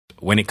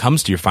when it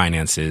comes to your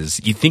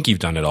finances, you think you've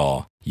done it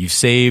all. You've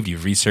saved,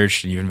 you've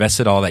researched, and you've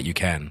invested all that you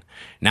can.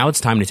 Now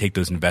it's time to take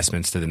those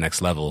investments to the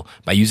next level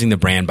by using the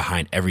brand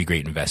behind every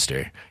great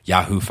investor,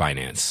 Yahoo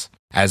Finance.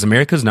 As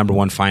America's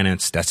 #1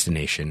 finance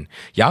destination,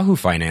 Yahoo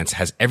Finance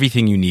has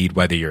everything you need,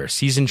 whether you're a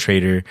seasoned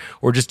trader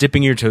or just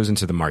dipping your toes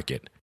into the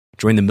market.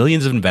 Join the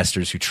millions of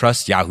investors who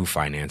trust Yahoo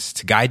Finance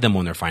to guide them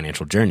on their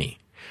financial journey.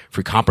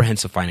 For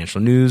comprehensive financial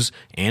news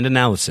and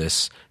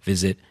analysis,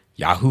 visit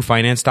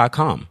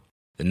yahoofinance.com,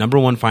 the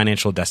 #1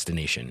 financial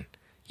destination,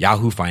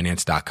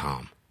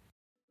 yahoofinance.com.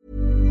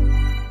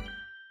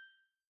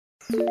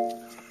 本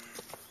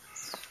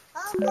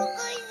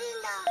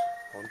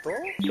当？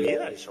見え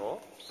ないでしょ？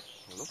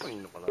どこにい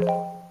るのかな？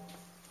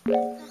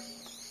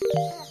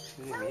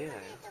全然見えない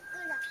よ。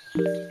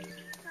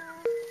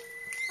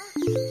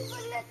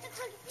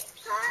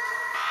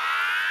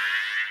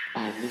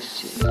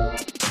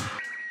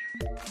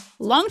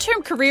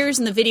Long-term careers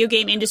in the video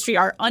game industry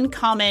are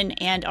uncommon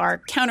and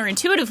are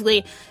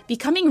counterintuitively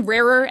becoming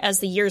rarer as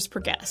the years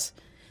progress.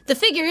 The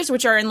figures,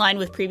 which are in line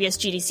with previous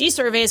GDC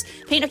surveys,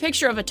 paint a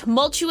picture of a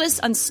tumultuous,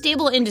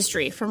 unstable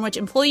industry from which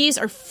employees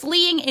are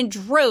fleeing in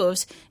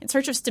droves in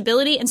search of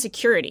stability and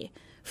security.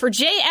 For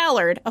Jay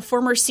Allard, a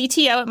former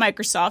CTO at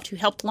Microsoft who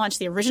helped launch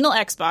the original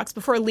Xbox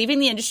before leaving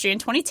the industry in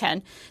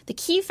 2010, the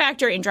key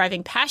factor in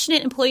driving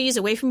passionate employees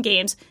away from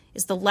games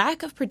is the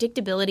lack of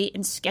predictability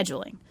in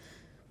scheduling.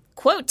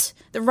 Quote,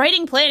 the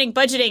writing, planning,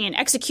 budgeting, and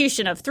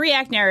execution of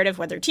 3-act narrative,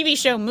 whether TV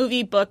show,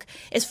 movie, book,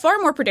 is far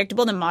more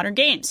predictable than modern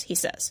games, he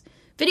says.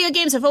 Video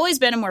games have always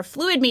been a more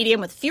fluid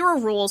medium with fewer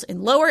rules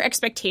and lower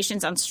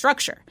expectations on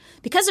structure.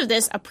 Because of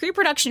this, a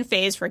pre-production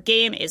phase for a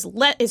game is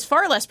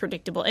far less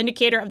predictable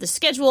indicator of the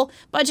schedule,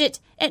 budget,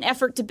 and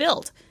effort to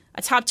build.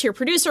 A top-tier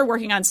producer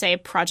working on, say,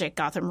 Project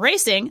Gotham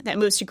Racing that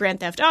moves to Grand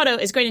Theft Auto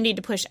is going to need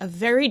to push a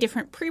very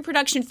different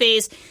pre-production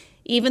phase,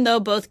 even though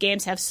both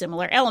games have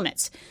similar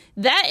elements.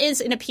 That is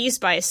in a piece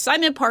by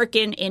Simon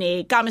Parkin in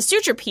a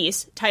Gamasutra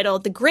piece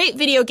titled The Great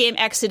Video Game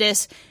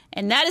Exodus,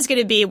 and that is going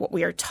to be what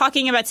we are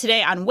talking about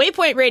today on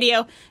Waypoint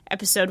Radio,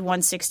 episode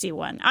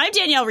 161. I'm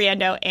Danielle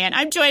Riendeau, and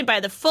I'm joined by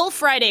the full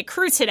Friday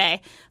crew today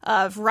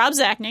of Rob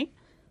Zacny.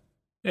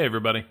 Hey,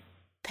 everybody.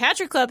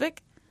 Patrick Klepek.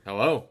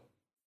 Hello.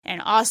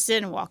 And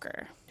Austin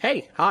Walker.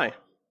 Hey, hi.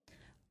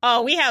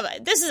 Oh,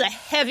 this is a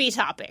heavy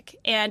topic,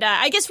 and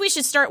I guess we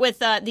should start with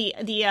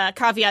the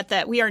caveat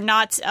that we are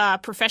not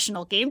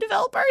professional game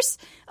developers.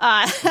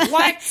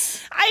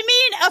 What? I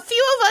mean, a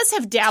few of us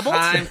have dabbled.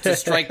 Time to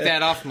strike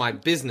that off my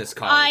business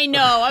card. I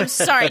know. I'm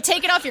sorry.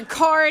 Take it off your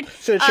card.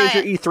 Should have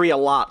changed your E3 a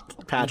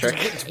lot, Patrick.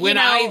 When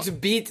I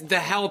beat the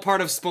hell part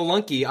of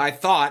Spelunky, I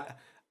thought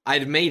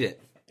I'd made it.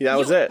 Yeah, that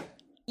was it.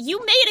 You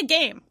made a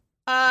game.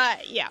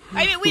 Yeah.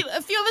 I mean,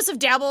 a few of us have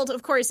dabbled,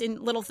 of course,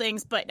 in little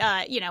things, but,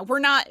 we're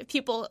not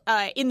people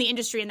in the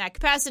industry in that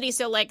capacity.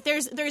 So, like,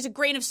 there's a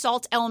grain of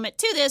salt element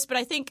to this, but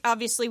I think,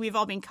 obviously, we've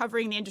all been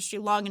covering the industry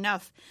long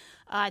enough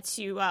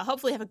to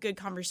hopefully have a good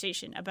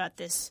conversation about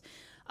this.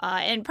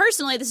 And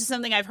personally, this is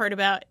something I've heard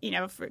about,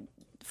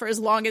 for as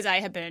long as I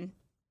have been,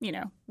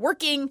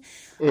 working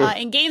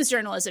in games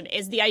journalism,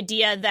 is the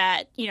idea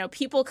that,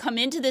 people come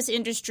into this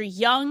industry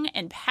young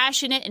and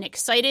passionate and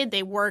excited.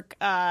 They work,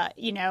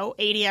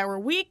 80-hour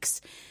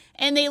weeks,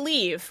 and they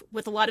leave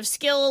with a lot of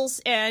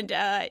skills and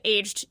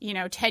aged,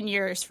 10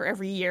 years for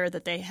every year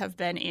that they have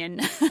been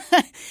in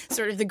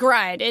sort of the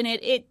grind. And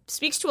it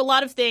speaks to a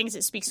lot of things.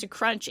 It speaks to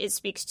crunch. It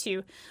speaks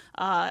to,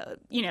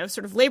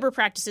 sort of labor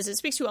practices. It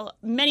speaks to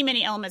many,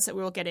 many elements that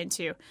we will get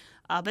into.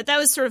 But that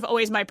was sort of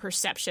always my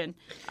perception,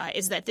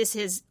 is that this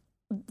has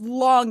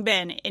long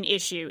been an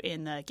issue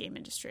in the game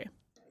industry.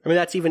 I mean,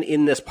 that's even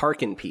in this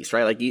Parkin piece,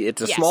 right? Like,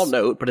 it's a small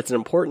note, but it's an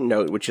important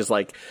note, which is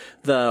like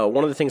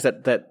one of the things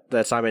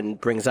that Simon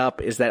brings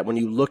up is that when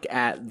you look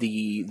at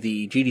the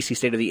GDC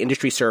State of the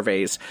Industry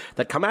surveys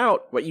that come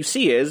out, what you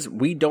see is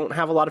we don't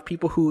have a lot of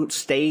people who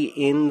stay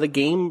in the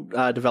game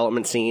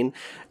development scene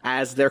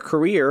as their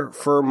career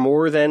for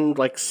more than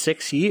like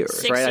 6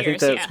 years, right? I think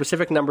the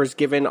specific numbers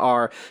given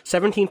are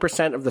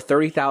 17% of the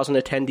 30,000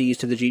 attendees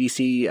to the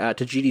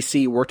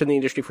GDC worked in the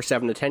industry for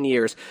 7 to 10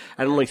 years,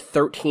 and only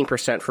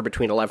 13% for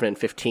between 11 and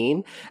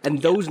 15.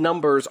 And those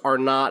numbers are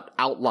not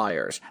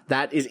outliers.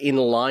 That is in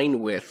line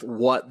with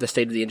what the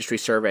State of the Industry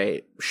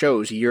survey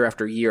shows year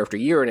after year after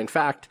year. And in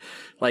fact,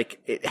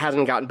 like, it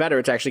hasn't gotten better.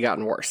 It's actually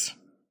gotten worse.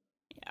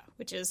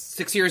 Which is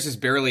 6 years is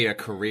barely a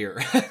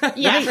career.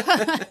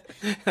 Yeah.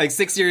 Like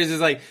 6 years is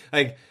like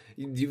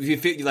you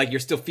feel like you're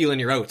still feeling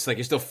your oats. Like,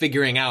 you're still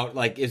figuring out,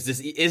 like, is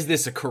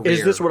this a career?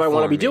 Is this what I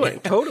want to be doing?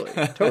 Totally.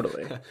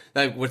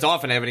 Like, what's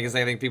often happening is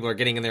I think people are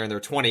getting in their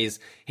 20s,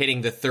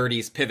 hitting the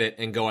 30s pivot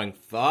and going,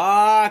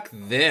 fuck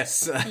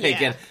this.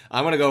 And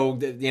I want to go,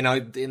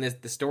 in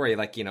the story,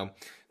 like,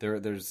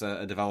 there's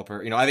a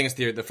developer, I think it's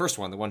the first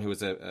one, the one who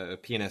was a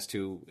pianist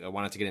who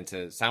wanted to get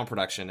into sound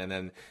production, and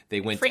then they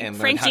went and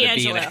learned how to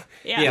be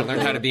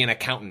learned how to be an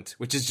accountant,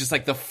 which is just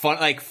like the fun,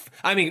 like,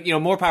 I mean,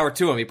 more power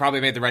to him. He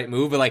probably made the right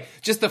move, but like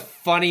just the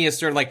funniest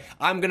sort of like,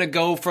 I'm going to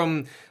go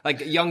from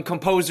like young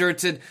composer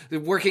to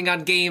working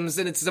on games,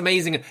 and it's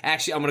amazing. And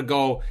actually, I'm going to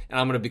go and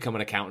I'm going to become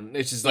an accountant.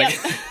 It's just like,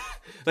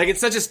 like, it's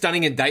such a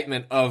stunning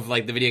indictment of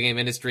like the video game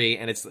industry,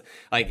 and it's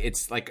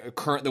like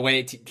current, the way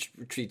it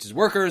treats its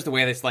workers, the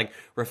way it's like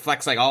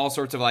reflects like all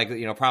sorts of like,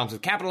 problems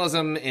with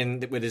capitalism,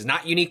 and it is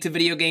not unique to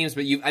video games,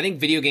 but I think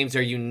video games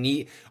are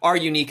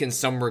unique in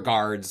some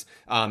regards,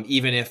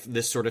 even if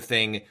this sort of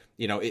thing,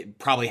 it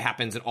probably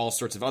happens in all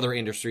sorts of other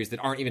industries that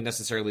aren't even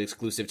necessarily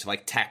exclusive to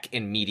like tech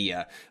and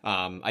media.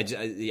 I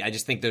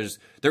just think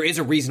there is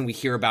a reason we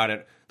hear about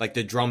it, like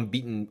the drum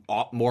beaten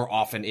more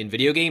often in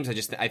video games.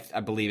 I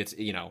believe it's,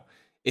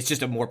 it's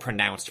just a more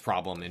pronounced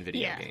problem in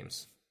video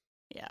games.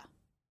 Yeah.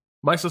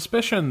 My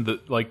suspicion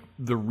that like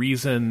the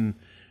reason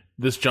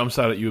this jumps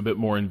out at you a bit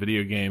more in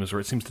video games, or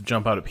it seems to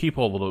jump out at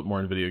people a little bit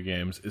more in video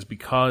games, is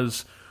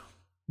because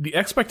the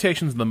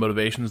expectations and the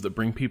motivations that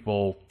bring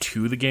people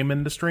to the game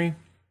industry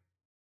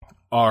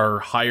are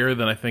higher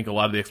than I think a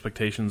lot of the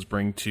expectations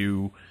bring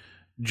to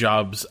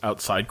jobs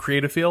outside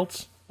creative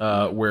fields,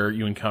 where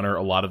you encounter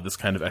a lot of this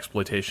kind of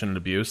exploitation and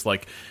abuse.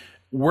 Like,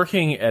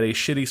 working at a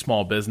shitty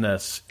small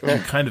business, you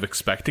kind of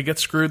expect to get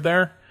screwed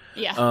there.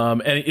 Yeah.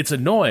 And it's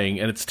annoying,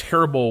 and it's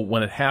terrible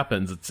when it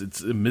happens.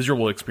 It's a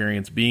miserable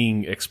experience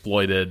being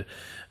exploited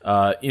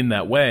in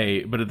that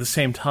way. But at the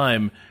same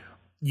time,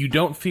 you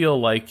don't feel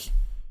like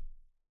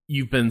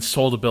you've been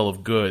sold a bill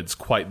of goods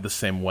quite the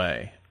same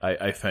way,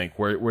 I think.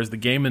 Whereas the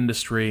game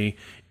industry,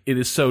 it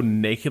is so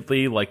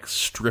nakedly like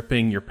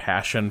stripping your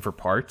passion for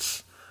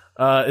parts,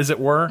 as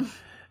it were,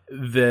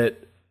 that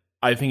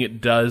I think it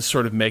does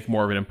sort of make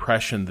more of an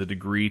impression the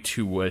degree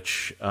to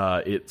which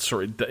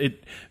the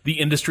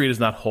industry does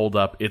not hold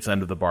up its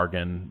end of the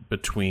bargain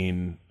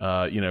between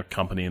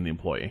company and the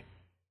employee.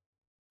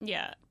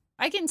 Yeah.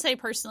 I can say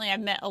personally, I've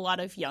met a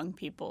lot of young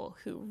people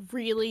who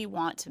really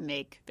want to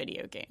make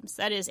video games.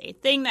 That is a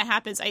thing that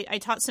happens. I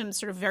taught some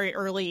sort of very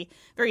early,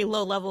 very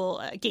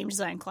low-level game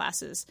design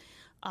classes.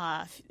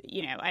 I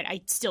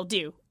still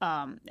do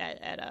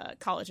at a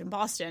college in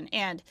Boston.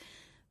 And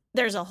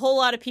there's a whole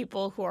lot of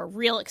people who are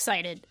real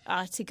excited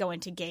to go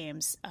into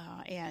games.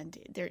 And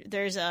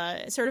there's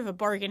a sort of a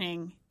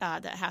bargaining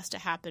that has to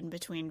happen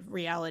between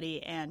reality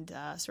and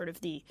sort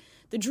of the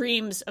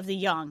dreams of the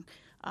young.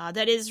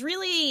 That is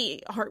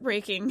really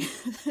heartbreaking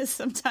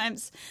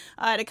sometimes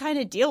to kind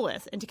of deal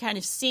with and to kind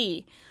of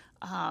see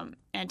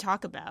and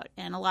talk about.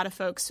 And a lot of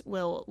folks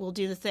will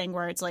do the thing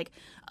where it's like,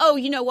 oh,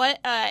 you know what?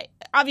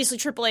 Obviously,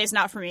 AAA is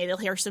not for me. They'll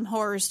hear some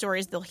horror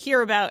stories. They'll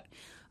hear about,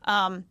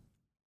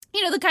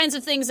 the kinds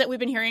of things that we've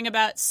been hearing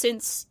about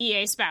since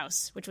EA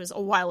Spouse, which was a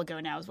while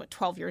ago now. It was,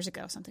 12 years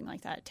ago, something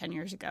like that, 10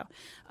 years ago.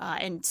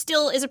 And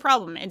still is a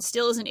problem and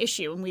still is an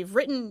issue. And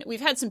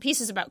we've had some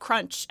pieces about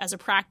crunch as a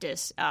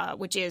practice,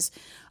 which is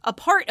a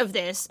part of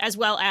this, as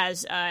well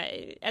as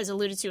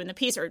alluded to in the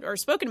piece, or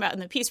spoken about in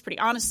the piece pretty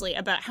honestly,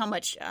 about how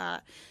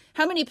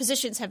many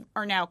positions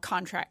are now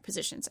contract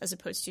positions as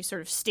opposed to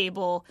sort of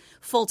stable,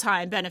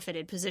 full-time,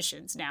 benefited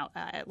positions now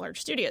at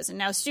large studios. And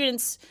now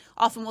students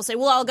often will say,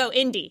 well, I'll go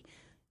indie.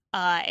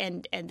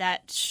 And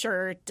that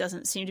sure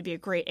doesn't seem to be a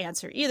great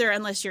answer either,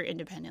 unless you're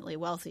independently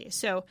wealthy.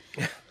 So,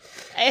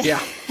 yeah.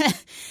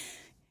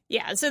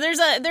 So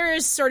there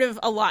is sort of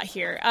a lot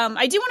here.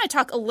 I do want to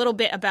talk a little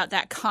bit about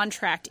that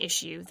contract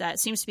issue that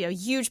seems to be a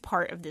huge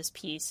part of this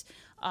piece.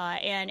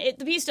 And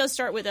the piece does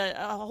start with a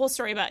whole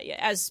story about,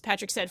 as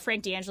Patrick said,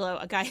 Frank D'Angelo,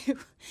 a guy who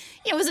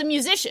was a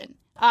musician.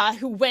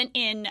 Who went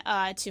in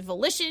to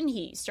Volition.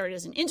 He started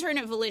as an intern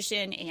at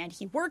Volition, and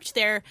he worked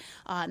there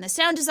on the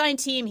sound design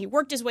team. He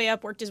worked his way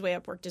up,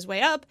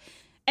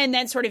 and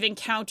then sort of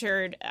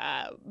encountered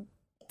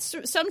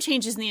some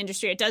changes in the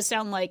industry. It does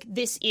sound like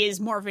this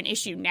is more of an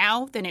issue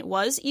now than it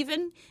was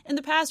even in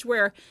the past,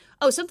 where,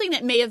 something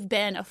that may have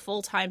been a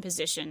full-time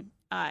position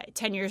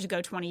 10 years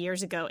ago, 20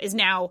 years ago, is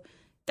now,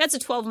 that's a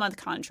 12-month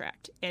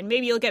contract. And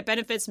maybe you'll get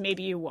benefits,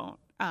 maybe you won't.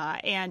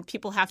 And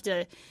people have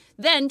to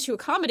then, to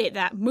accommodate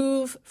that,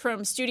 move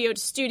from studio to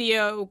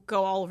studio,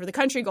 go all over the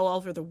country, go all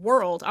over the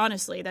world.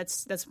 Honestly,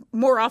 that's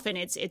more often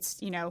it's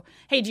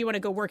hey, do you want to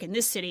go work in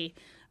this city?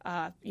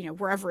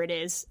 Wherever it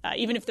is,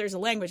 even if there's a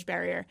language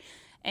barrier.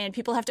 And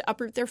people have to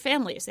uproot their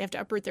families. They have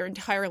to uproot their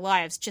entire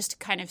lives just to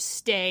kind of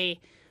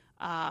stay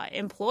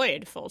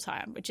employed full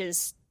time, which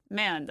is,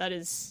 man, that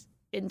is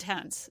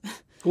intense.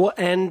 Well,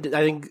 and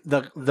I think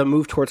the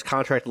move towards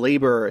contract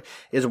labor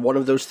is one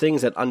of those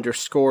things that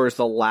underscores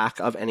the lack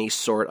of any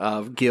sort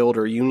of guild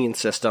or union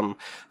system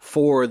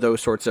for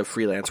those sorts of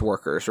freelance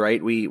workers,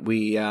 right? We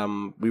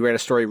read a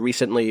story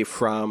recently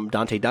from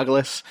Dante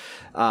Douglas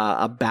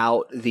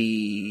about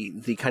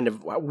the kind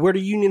of where do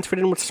unions fit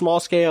in with small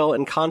scale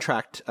and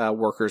contract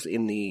workers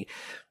in the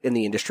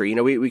industry.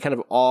 We kind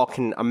of all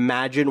can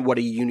imagine what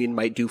a union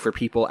might do for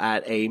people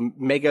at a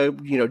mega,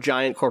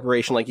 giant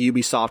corporation like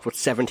Ubisoft with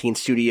 17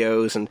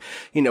 studios studios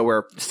and,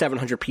 where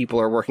 700 people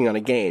are working on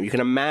a game. You can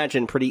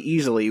imagine pretty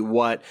easily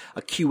what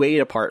a QA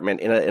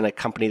department in a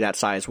company that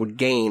size would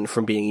gain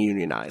from being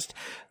unionized.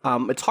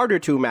 It's harder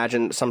to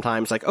imagine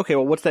sometimes like, okay,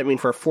 well, what's that mean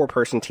for a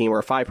 4-person team or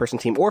a 5-person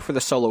team or for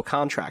the solo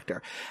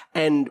contractor?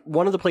 And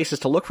one of the places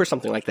to look for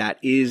something like that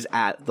is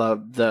at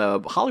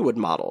the Hollywood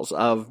models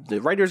of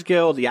the Writers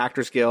Guild, the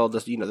Actors Guild, the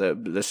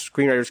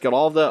Screenwriters Guild,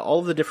 all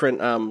of the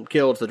different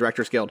guilds, the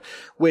Directors Guild,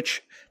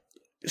 which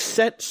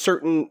set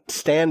certain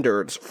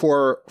standards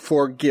for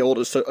guild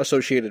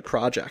associated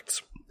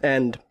projects.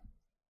 And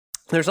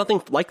there's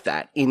nothing like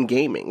that in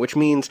gaming, which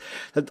means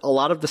that a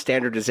lot of the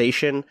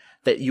standardization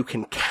that you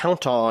can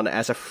count on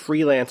as a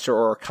freelancer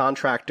or a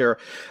contractor,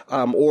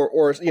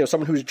 or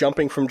someone who's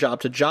jumping from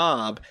job to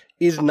job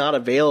is not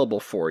available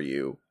for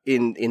you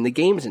in the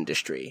games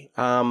industry.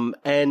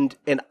 And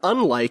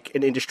unlike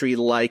an industry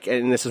like,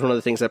 and this is one of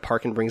the things that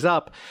Parkin brings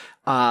up,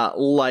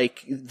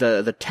 like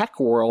the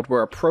tech world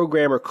where a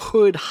programmer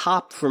could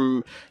hop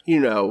from,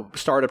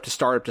 startup to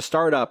startup to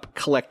startup,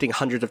 collecting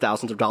hundreds of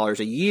thousands of dollars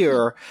a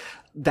year,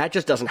 that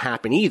just doesn't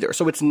happen either.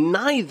 So it's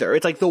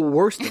like the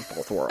worst of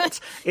both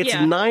worlds. It's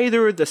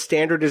neither the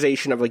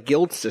standardization of a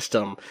guild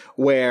system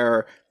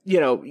where,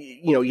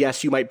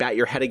 yes, you might bat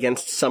your head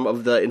against some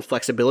of the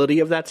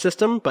inflexibility of that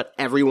system, but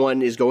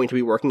everyone is going to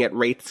be working at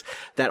rates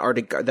that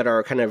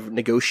are kind of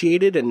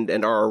negotiated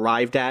and are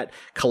arrived at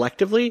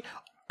collectively.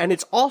 And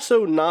it's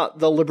also not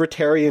the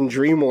libertarian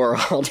dream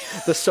world,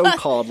 the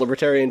so-called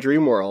libertarian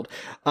dream world,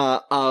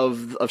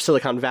 of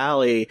Silicon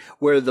Valley,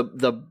 where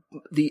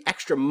the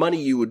extra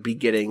money you would be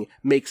getting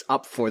makes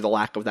up for the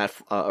lack of that,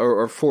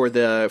 or for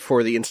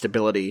the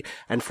instability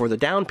and for the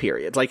down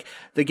periods. Like,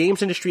 the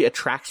games industry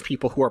attracts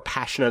people who are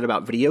passionate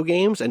about video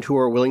games and who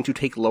are willing to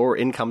take lower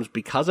incomes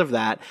because of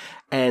that.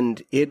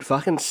 And it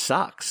fucking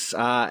sucks.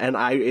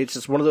 It's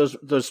just one of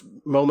those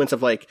moments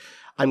of like,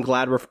 I'm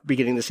glad we're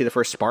beginning to see the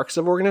first sparks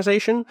of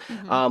organization.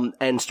 Mm-hmm.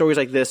 And stories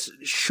like this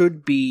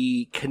should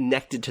be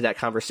connected to that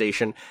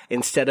conversation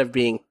instead of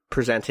being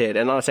presented.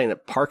 And I'm not saying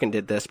that Parkin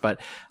did this,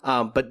 but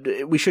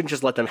we shouldn't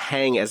just let them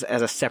hang as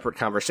a separate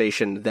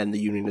conversation than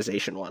the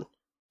unionization one.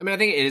 I mean, I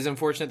think it is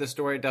unfortunate the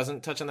story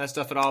doesn't touch on that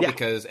stuff at all,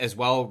 because as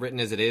well written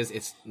as it is,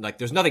 it's like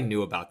there's nothing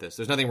new about this.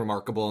 There's nothing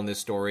remarkable in this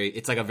story.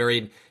 It's like a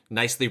very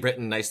nicely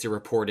written, nicely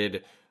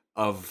reported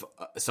of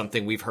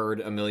something we've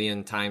heard a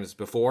million times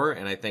before.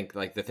 And I think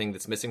like the thing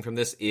that's missing from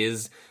this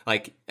is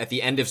like at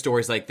the end of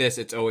stories like this,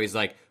 it's always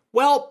like,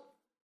 well,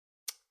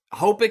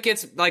 hope it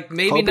gets like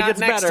maybe not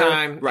next better.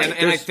 Time. Right.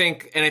 And I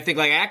think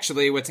like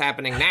actually what's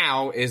happening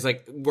now is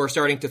like we're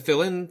starting to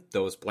fill in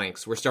those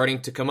blanks. We're starting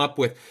to come up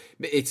with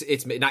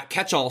it's not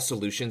catch-all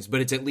solutions,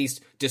 but it's at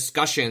least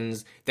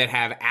discussions that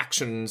have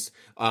actions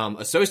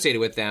associated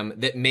with them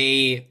that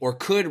may or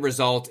could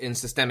result in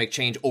systemic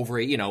change over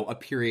a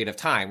period of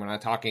time. We're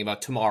not talking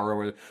about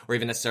tomorrow or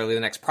even necessarily the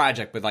next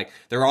project, but like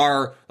there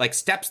are like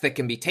steps that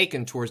can be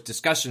taken towards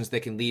discussions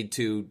that can lead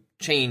to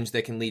change,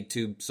 that can lead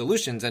to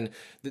solutions. And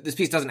this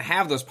piece doesn't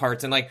have those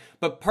parts. And like,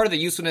 but part of the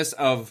usefulness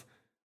of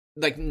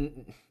like,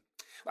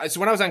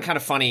 so when I was on Kind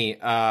of Funny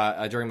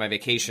during my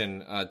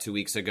vacation 2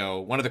 weeks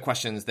ago, one of the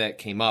questions that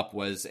came up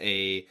was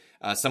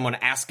someone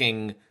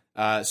asking,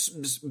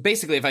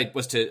 basically, if I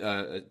was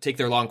to take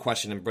their long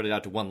question and put it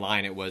out to one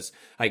line, it was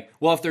like,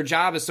 well, if their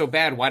job is so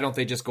bad, why don't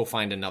they just go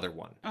find another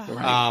one?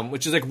 Right.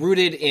 Which is like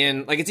rooted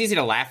in, like, it's easy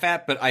to laugh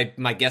at, but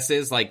my guess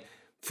is like,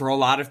 for a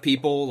lot of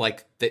people,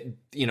 like that,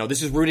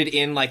 this is rooted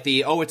in like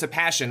it's a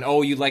passion.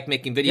 Oh, you like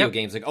making video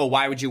games. Like, oh,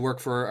 why would you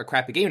work for a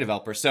crappy game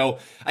developer? So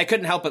I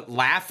couldn't help but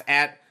laugh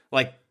at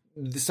like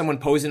someone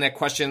posing that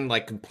question,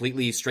 like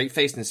completely straight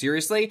faced and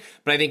seriously.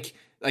 But I think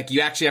like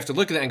you actually have to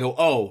look at that and go,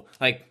 oh,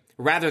 like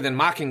rather than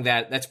mocking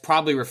that's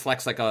probably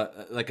reflects like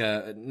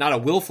a not a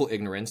willful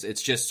ignorance.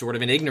 It's just sort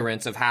of an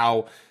ignorance of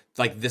how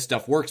like this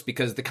stuff works,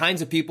 because the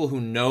kinds of people who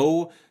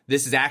know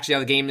this is actually how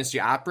the game industry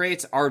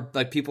operates are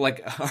like people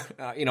like,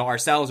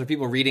 ourselves, or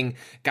people reading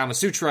Gama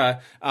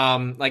Sutra.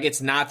 Like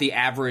it's not the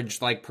average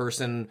like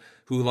person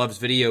who loves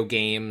video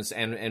games.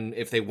 And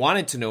if they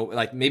wanted to know,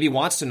 like maybe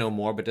wants to know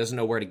more, but doesn't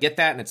know where to get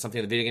that. And it's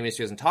something the video game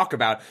industry doesn't talk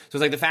about. So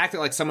it's like the fact that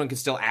like someone could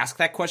still ask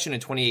that question in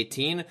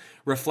 2018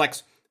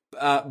 reflects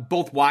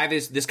both why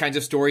this kinds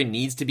of story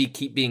needs to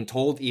keep being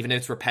told, even if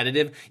it's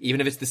repetitive, even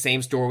if it's the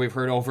same story we've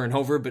heard over and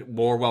over, but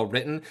more well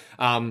written.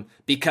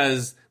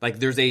 Because like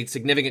there's a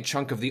significant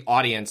chunk of the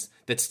audience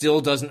that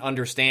still doesn't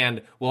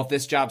understand, well, if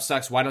this job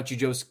sucks, why don't you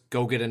just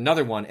go get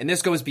another one? And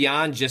this goes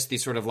beyond just the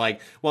sort of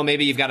like, well,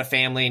 maybe you've got a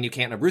family and you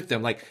can't uproot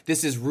them. Like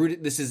this is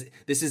rooted,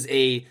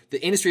 the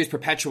industry has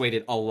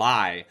perpetuated a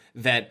lie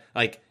that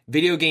like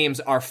video games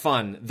are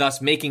fun,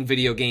 thus making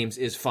video games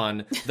is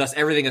fun, thus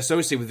everything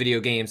associated with video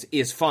games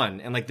is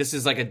fun. And like this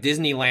is like a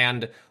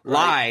Disneyland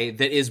lie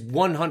that is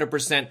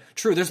 100%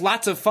 true. There's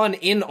lots of fun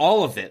in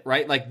all of it,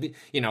 right? Like,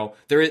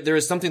 there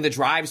is something that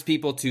drives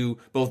people to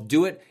both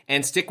do it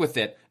and stick with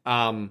it.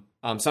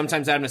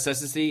 sometimes out of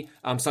necessity,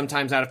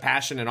 sometimes out of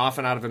passion, and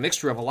often out of a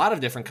mixture of a lot of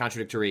different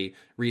contradictory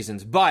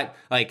reasons. But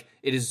like,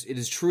 it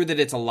is true that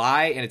it's a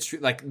lie, and it's true.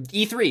 Like,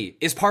 E3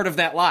 is part of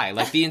that lie.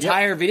 Like, the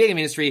entire video game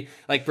industry,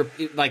 like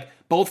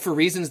both for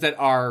reasons that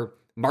are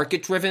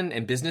market driven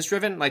and business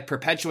driven, like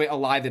perpetuate a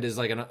lie that is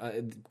like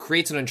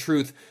creates an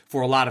untruth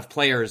for a lot of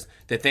players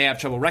that they have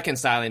trouble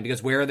reconciling,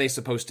 because where are they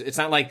supposed to? It's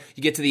not like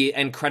you get to the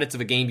end credits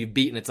of a game you've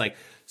beaten. It's like,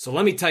 so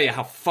let me tell you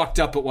how fucked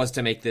up it was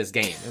to make this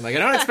game. And like, I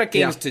don't expect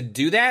games to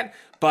do that,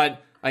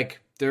 but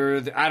like,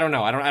 I don't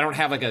know. I don't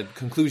have like a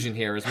conclusion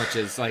here as much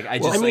as like,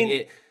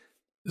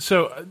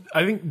 So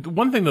I think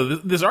one thing, though,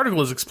 this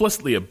article is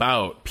explicitly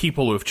about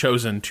people who have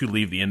chosen to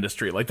leave the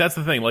industry. Like, that's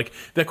the thing. Like,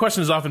 that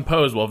question is often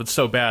posed, well, if it's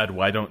so bad,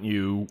 why don't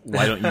you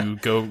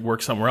go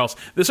work somewhere else?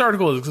 This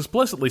article is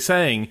explicitly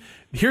saying,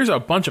 here's a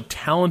bunch of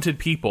talented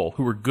people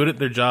who were good at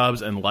their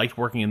jobs and liked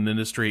working in the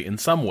industry in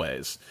some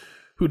ways,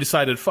 who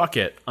decided, fuck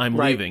it, I'm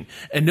leaving.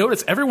 And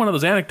notice every one of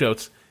those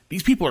anecdotes,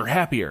 these people are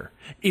happier.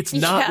 It's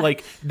not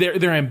like they're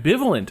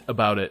ambivalent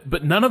about it,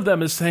 but none of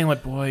them is saying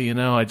like, boy, you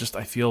know, I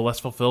feel less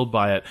fulfilled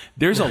by it.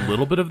 There's a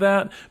little bit of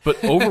that,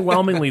 but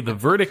overwhelmingly the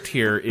verdict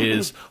here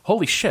is,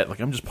 holy shit, like,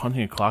 I'm just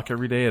punching a clock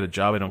every day at a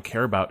job I don't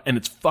care about, and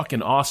it's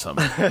fucking awesome.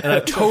 And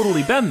I've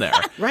totally been there.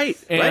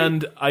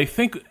 And I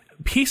think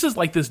pieces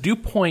like this do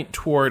point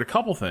toward a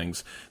couple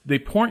things. They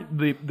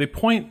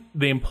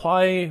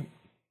imply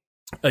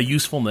a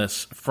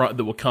usefulness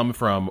that will come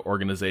from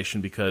organization,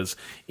 because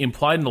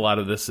implied in a lot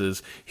of this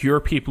is, here are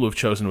people who have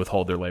chosen to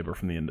withhold their labor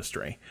from the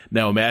industry.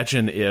 Now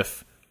imagine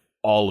if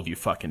all of you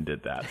fucking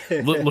did that.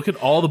 Look at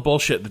all the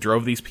bullshit that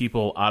drove these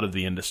people out of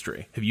the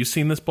industry. Have you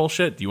seen this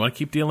bullshit? Do you want to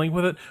keep dealing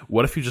with it?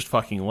 What if you just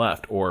fucking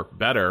left? Or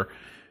better,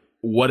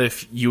 what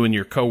if you and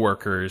your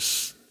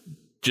coworkers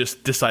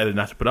just decided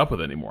not to put up with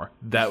it anymore?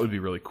 That would be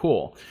really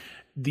cool.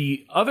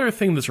 The other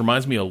thing this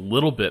reminds me a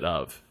little bit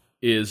of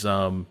is,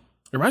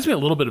 it reminds me a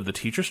little bit of the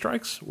teacher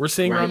strikes we're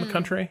seeing around the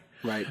country.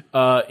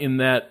 In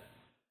that,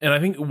 and I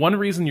think one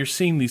reason you're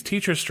seeing these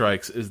teacher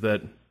strikes is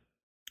that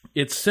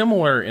it's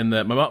similar in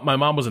that my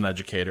mom was an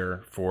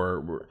educator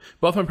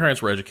both my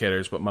parents were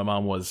educators, but my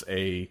mom was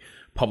a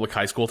public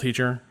high school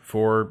teacher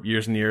for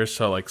years and years.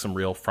 So like some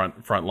real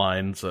front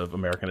lines of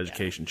American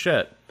education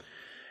shit.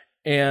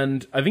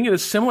 And I think it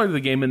is similar to the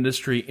game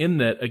industry in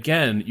that,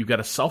 again, you've got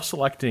a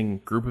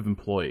self-selecting group of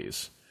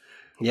employees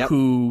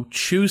who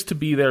choose to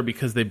be there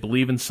because they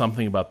believe in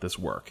something about this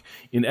work.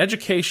 In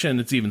education,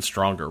 it's even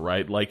stronger,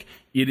 right? Like,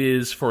 it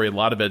is, for a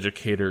lot of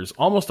educators,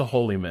 almost a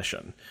holy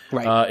mission.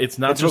 It's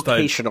not just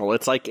vocational.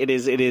 It's like it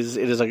is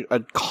a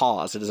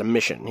cause. It is a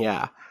mission.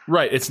 Yeah.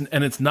 Right.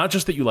 It's not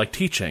just that you like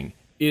teaching,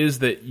 is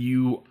that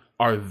you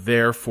are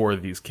there for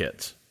these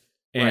kids.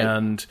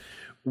 And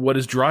what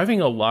is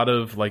driving a lot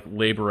of like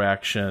labor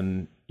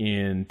action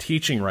in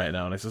teaching right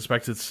now, and I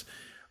suspect it's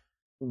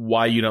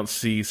why you don't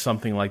see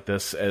something like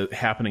this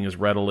happening as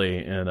readily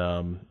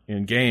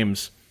in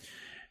games.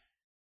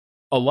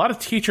 A lot of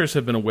teachers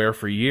have been aware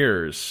for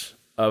years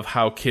of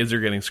how kids are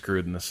getting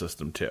screwed in the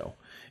system too,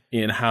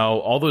 in how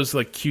all those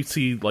like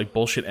cutesy like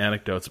bullshit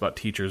anecdotes about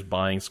teachers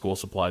buying school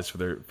supplies for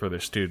their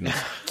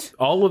students.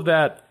 all of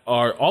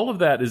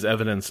that is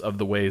evidence of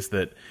the ways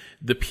that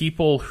the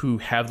people who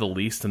have the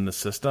least in the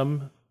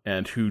system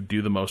and who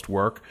do the most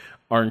work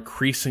are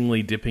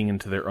increasingly dipping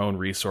into their own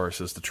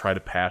resources to try to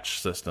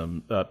patch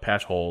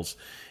holes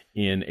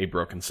in a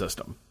broken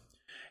system.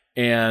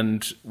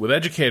 And with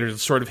educators,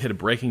 it's sort of hit a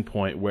breaking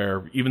point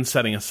where, even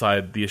setting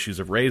aside the issues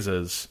of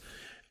raises,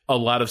 a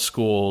lot of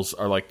schools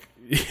are like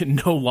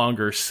no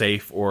longer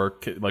safe or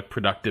like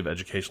productive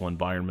educational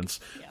environments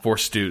for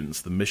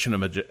students. The mission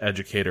of an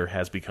educator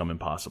has become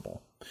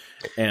impossible.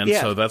 And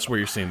so that's where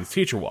you're seeing these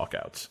teacher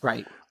walkouts.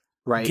 Right.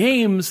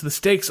 Games, the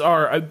stakes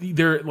are,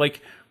 they're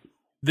like,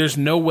 there's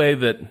no way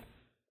that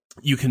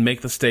you can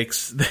make the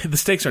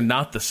stakes are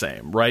not the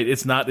same, right?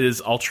 It's not as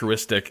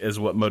altruistic as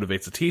what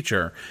motivates a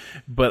teacher,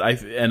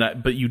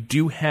 but you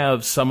do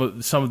have some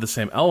of the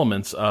same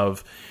elements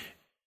of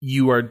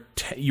you are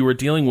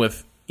dealing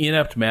with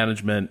inept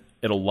management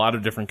at a lot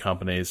of different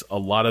companies, a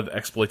lot of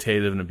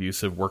exploitative and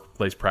abusive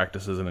workplace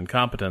practices and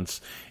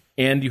incompetence,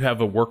 and you have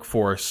a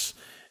workforce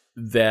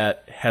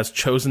that has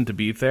chosen to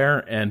be there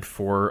and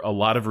for a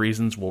lot of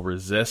reasons will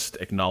resist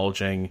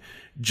acknowledging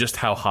just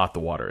how hot the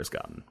water has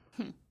gotten.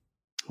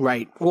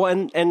 Right. Well,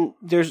 and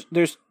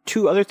there's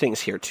two other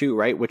things here too,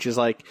 right? Which is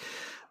like,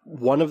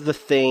 one of the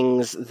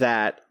things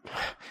that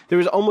there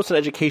was almost an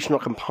educational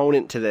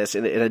component to this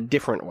in a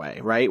different way,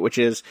 right? Which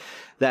is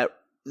that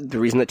the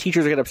reason that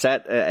teachers get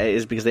upset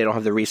is because they don't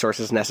have the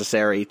resources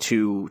necessary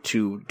to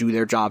do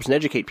their jobs and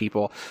educate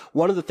people.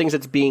 One of the things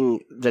that's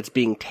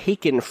being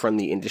taken from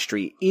the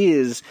industry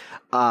is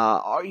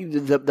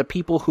the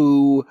people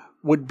who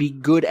would be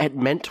good at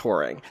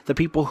mentoring, the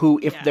people who,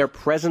 if their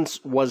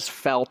presence was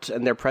felt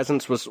and their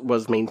presence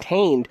was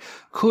maintained,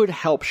 could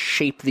help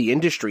shape the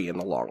industry in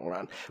the long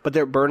run. But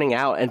they're burning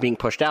out and being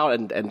pushed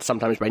out, and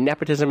sometimes by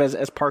nepotism,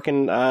 as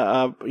Parkin,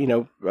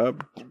 Parkin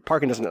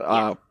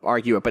doesn't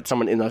argue it, but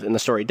someone in the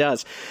story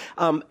does,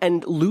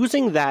 and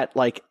losing that,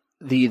 like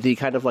the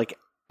kind of like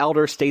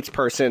elder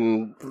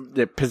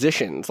statesperson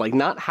positions, like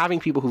not having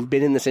people who've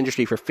been in this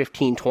industry for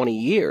 15, 20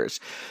 years,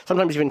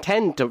 sometimes even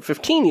 10 to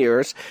 15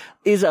 years,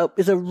 is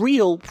a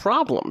real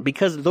problem,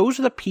 because those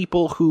are the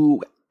people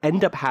who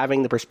end up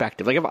having the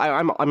perspective. Like,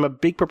 I'm a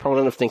big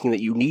proponent of thinking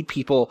that you need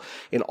people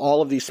in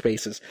all of these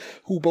spaces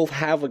who both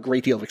have a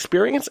great deal of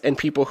experience and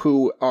people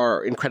who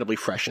are incredibly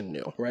fresh and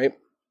new, right?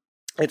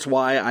 It's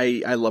why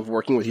I love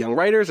working with young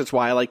writers. It's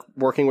why I like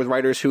working with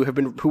writers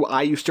who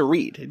I used to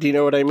read. Do you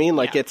know what I mean?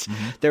 Like,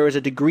 there is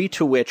a degree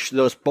to which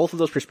both of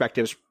those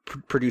perspectives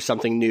produce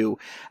something new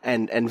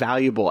and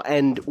valuable.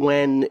 And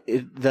when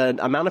the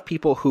amount of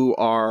people who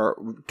are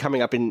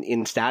coming up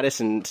in status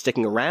and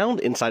sticking around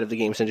inside of the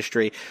games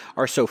industry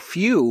are so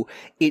few,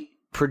 it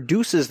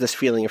produces this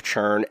feeling of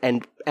churn,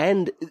 and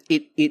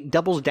it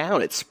doubles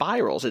down, it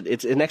spirals.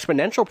 It's an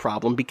exponential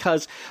problem,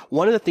 because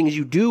one of the things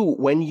you do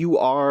when you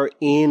are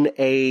in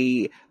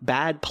a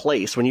bad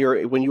place, when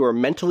you are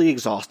mentally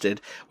exhausted,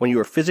 when you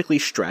are physically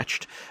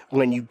stretched,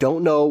 when you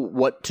don't know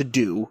what to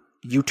do,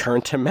 you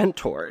turn to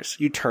mentors.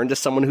 You turn to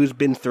someone who's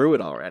been through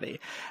it already.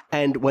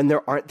 And when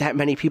there aren't that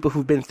many people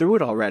who've been through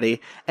it already,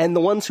 and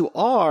the ones who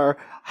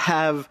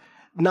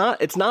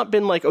it's not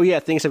been like, oh yeah,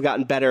 things have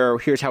gotten better,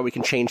 here's how we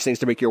can change things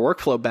to make your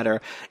workflow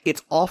better.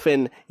 It's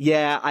often,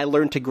 yeah, I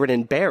learned to grin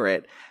and bear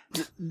it.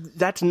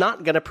 That's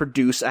not going to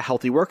produce a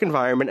healthy work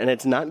environment, and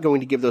it's not going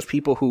to give those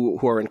people who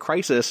are in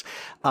crisis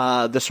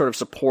the sort of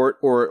support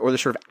or the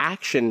sort of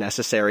action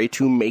necessary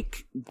to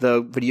make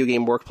the video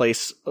game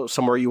workplace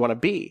somewhere you want to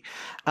be.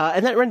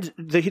 And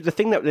the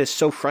thing that is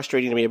so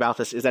frustrating to me about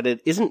this is that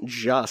it isn't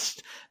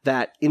just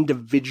that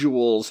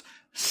individuals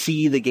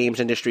see the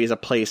games industry as a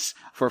place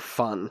for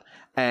fun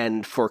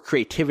and for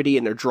creativity,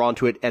 and they're drawn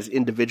to it as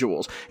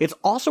individuals. It's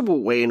also a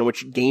way in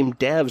which game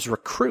devs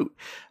recruit.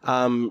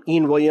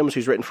 Ian Williams,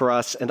 who's written for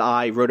us, and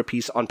I wrote a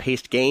piece on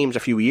Paste Games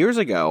a few years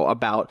ago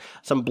about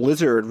some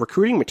Blizzard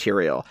recruiting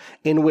material,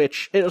 in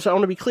which, so I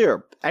want to be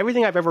clear,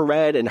 everything I've ever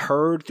read and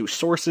heard through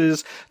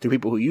sources, through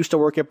people who used to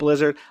work at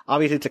Blizzard,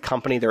 obviously it's a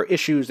company, there are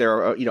issues,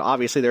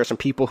 obviously there are some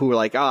people who are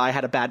like, oh, I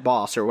had a bad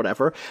boss or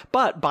whatever,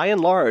 but by and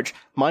large,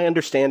 my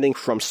understanding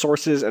from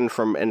sources and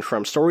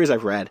from stories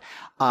I've read,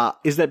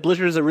 is that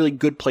Blizzard is a really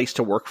good place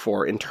to work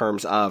for in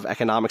terms of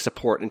economic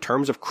support, in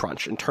terms of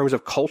crunch, in terms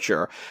of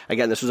culture.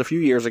 Again, this was a few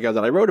years ago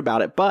that I wrote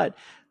about it, but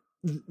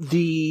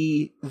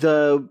the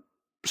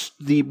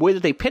way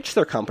that they pitched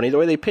their company, the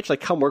way they pitched,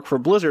 like, come work for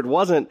Blizzard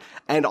wasn't,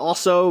 and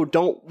also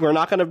we're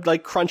not going to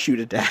like crunch you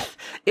to death.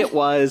 It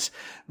was,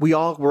 we're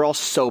all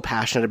so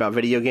passionate about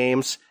video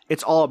games.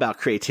 It's all about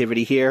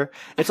creativity here.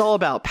 It's all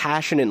about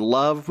passion and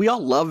love. We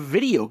all love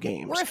video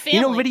games. We're a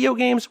family. Video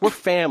games, we're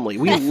family.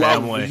 We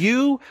love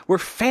you. We're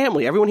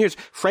family. Everyone here's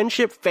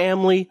friendship,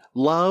 family,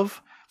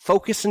 love,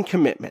 focus, and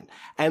commitment.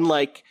 And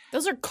like,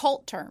 those are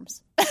cult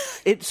terms.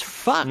 It's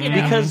fucked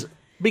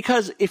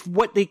because if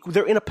what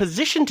they're in a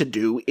position to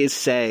do is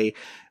say,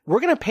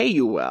 we're going to pay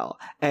you well,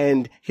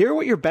 and here are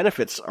what your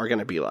benefits are going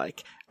to be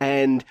like,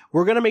 and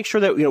we're going to make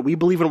sure that, we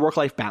believe in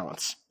work-life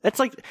balance.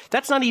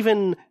 That's not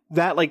even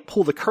that, like,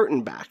 pull the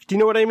curtain back. Do you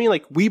know what I mean?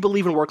 Like, we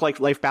believe in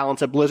work-life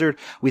balance at Blizzard.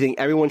 We think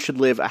everyone should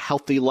live a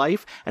healthy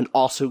life and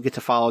also get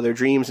to follow their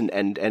dreams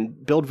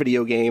and build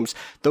video games.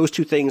 Those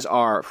two things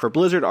for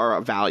Blizzard are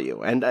a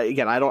value. And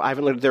again, I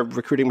haven't looked at their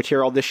recruiting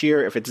material this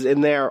year. If it's in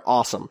there,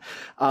 awesome.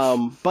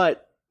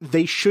 But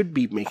they should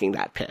be making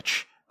that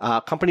pitch.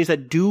 Companies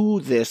that do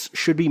this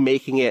should be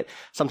making it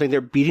something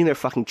they're beating their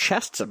fucking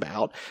chests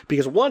about,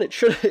 because one, it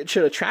should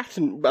attract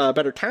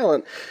better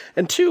talent,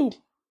 and two,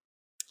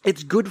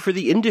 it's good for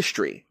the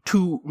industry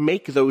to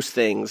make those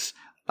things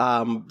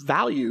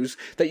values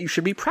that you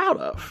should be proud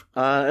of.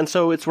 And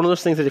so it's one of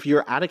those things that if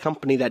you're at a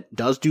company that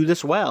does do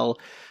this well,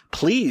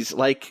 please,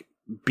 like,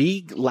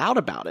 be loud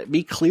about it.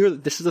 Be clear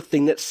that this is the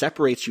thing that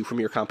separates you from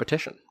your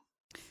competition.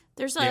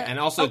 And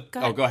also,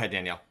 go ahead,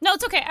 Danielle. No,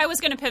 it's okay. I was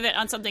going to pivot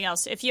on something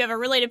else. If you have a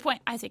related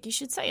point, I think you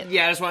should say it.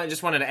 Yeah, I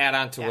just wanted to add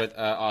on to what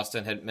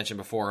Austin had mentioned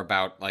before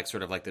about, like,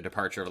 sort of like the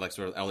departure of, like,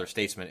 sort of elder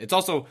statesmen. It's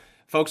also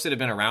folks that have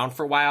been around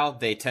for a while.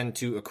 They tend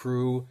to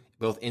accrue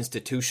both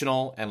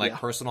institutional and, like,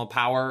 personal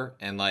power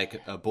and,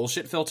 like,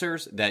 bullshit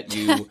filters that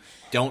you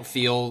don't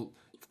feel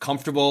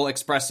comfortable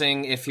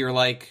expressing if you're,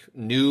 like,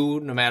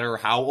 new, no matter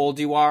how old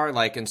you are.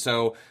 Like, and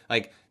so,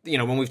 like,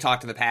 when we've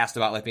talked in the past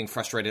about, like, being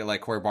frustrated at,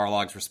 like, Cory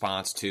Barlog's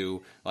response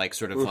to, like,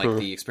 sort of like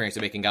the experience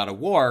of making God of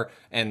War,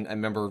 and I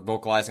remember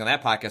vocalizing on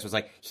that podcast was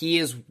like,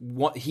 he's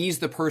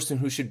the person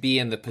who should be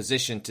in the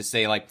position to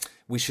say, like,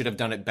 we should have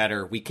done it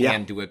better, we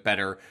can do it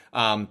better,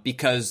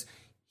 because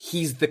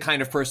he's the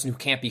kind of person who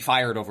can't be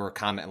fired over a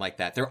comment like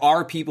that. There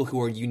are people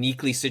who are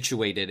uniquely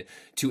situated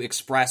to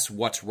express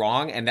what's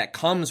wrong, and that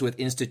comes with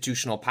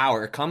institutional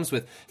power. It comes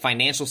with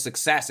financial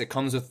success. It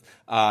comes with,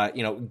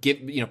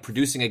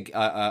 producing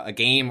a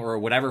game or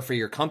whatever for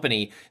your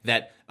company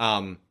that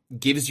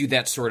gives you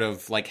that sort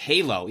of, like,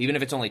 halo, even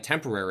if it's only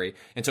temporary.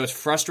 And so it's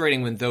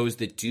frustrating when those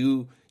that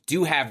do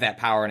have that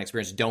power and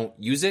experience don't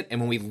use it, and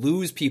when we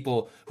lose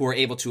people who are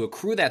able to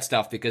accrue that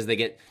stuff because they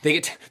get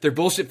their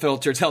bullshit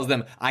filter tells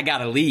them, I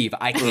gotta leave,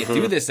 I can't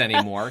do this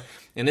anymore.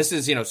 and this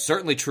is,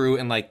 certainly true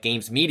in like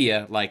games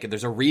media. Like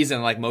there's a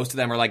reason like most of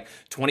them are like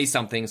 20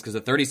 somethings, because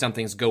the 30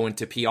 somethings go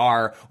into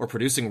PR or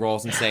producing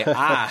roles and say,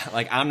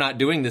 like I'm not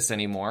doing this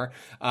anymore.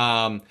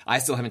 I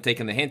still haven't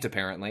taken the hint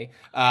apparently.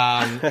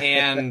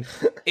 And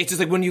it's just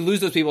like when you lose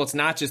those people, it's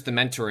not just the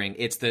mentoring.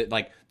 It's that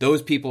like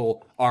those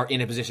people are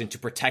in a position to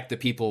protect the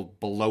people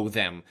below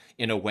them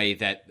in a way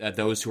that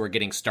those who are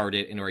getting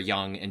started and are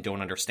young and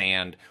don't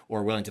understand or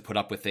are willing to put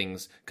up with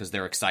things because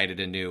they're excited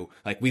and new.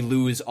 Like we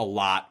lose a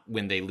lot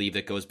when they leave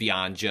that goes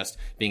beyond just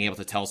being able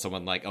to tell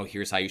someone like, oh,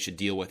 here's how you should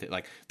deal with it.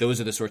 Like those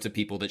are the sorts of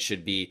people that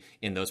should be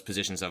in those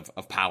positions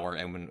of power.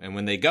 And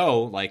when they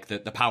go, like the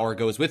power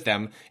goes with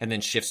them and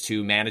then shifts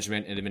to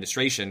management and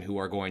administration, who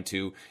are going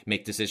to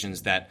make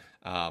decisions that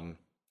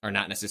are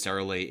not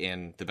necessarily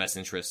in the best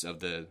interests of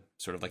the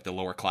sort of like the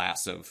lower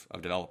class of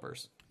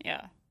developers.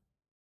 Yeah,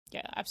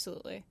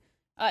 absolutely.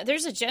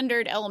 There's a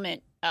gendered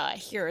element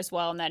here as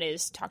well, and that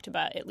is talked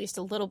about at least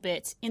a little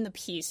bit in the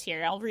piece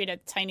here. I'll read a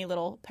tiny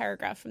little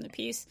paragraph from the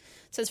piece.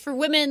 It says, for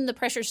women, the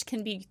pressures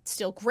can be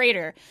still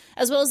greater,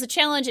 as well as the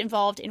challenge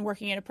involved in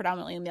working in a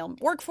predominantly male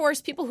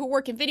workforce. People who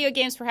work in video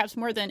games, perhaps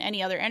more than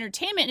any other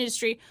entertainment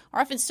industry,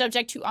 are often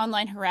subject to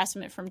online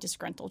harassment from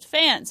disgruntled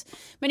fans.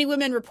 Many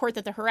women report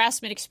that the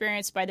harassment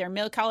experienced by their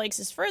male colleagues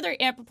is further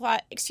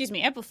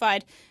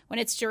amplified when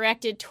it's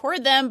directed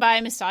toward them by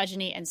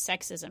misogyny and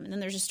sexism. And then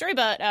there's a story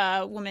about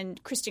a woman,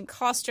 Kristen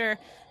Koster,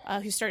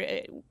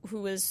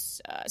 who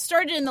was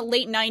started in the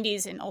late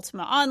 90s in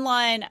Ultima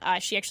Online.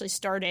 She actually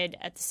started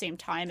at the same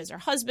time as her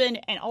husband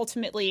and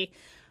ultimately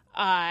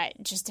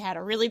just had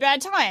a really bad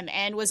time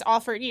and was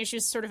offered, she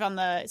was sort of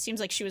it seems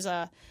like she was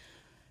a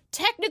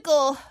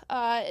technical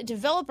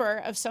developer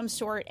of some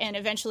sort, and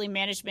eventually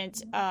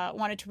management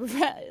wanted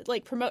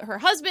to promote her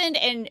husband,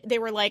 and they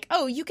were like,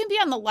 oh, you can be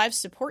on the live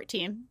support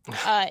team.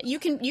 You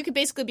can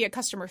basically be a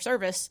customer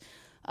service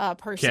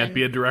person. Can't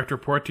be a direct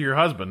report to your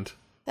husband.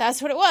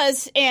 That's what it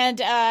was. And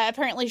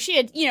apparently she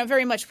had,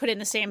 very much put in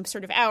the same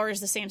sort of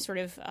hours, the same sort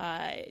of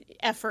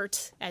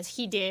effort as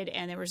he did.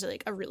 And there was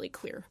like a really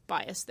clear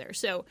bias there.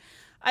 So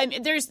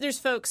there's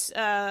folks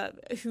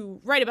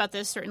who write about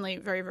this, certainly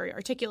very, very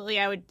articulately.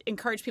 I would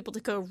encourage people to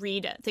go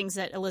read things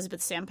that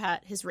Elizabeth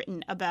Sampat has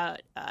written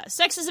about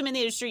sexism in the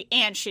industry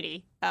and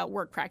shitty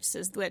work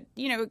practices that,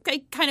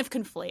 kind of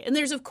conflate. And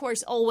there's, of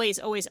course, always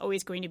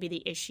going to be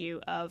the issue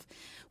of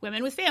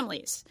women with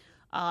families.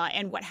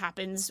 And what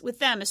happens with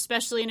them,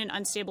 especially in an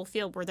unstable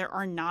field where there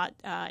are not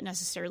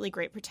necessarily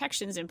great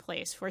protections in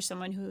place for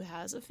someone who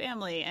has a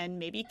family and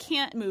maybe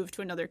can't move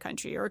to another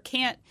country or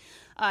can't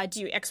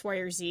do X, Y,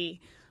 or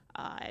Z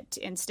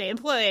and stay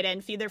employed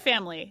and feed their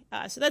family.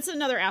 So that's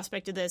another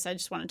aspect of this I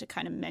just wanted to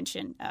kind of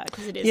mention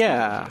because it is.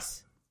 Yeah.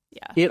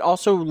 It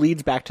also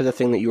leads back to the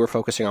thing that you were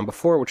focusing on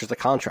before, which is the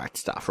contract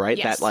stuff, right?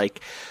 Yes. That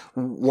like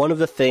one of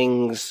the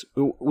things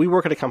we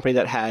work at a company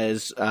that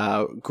has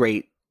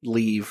great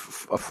leave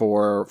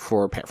for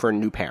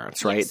new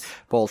parents, right? Yes.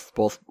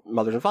 Both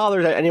mothers and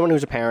fathers. Anyone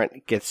who's a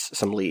parent gets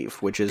some leave,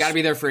 which is got to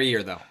be there for a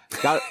year though.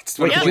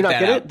 Wait, did you not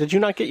get it? Did you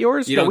not get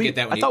yours? You don't get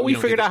that. I thought we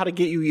figured out how to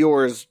get you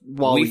yours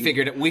while we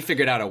figured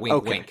out a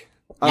wink. Wink.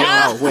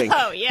 Wink.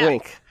 Oh yeah.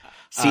 Wink.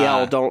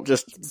 CL, don't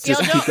just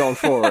keep going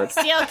forward.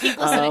 CL, keep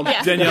listening.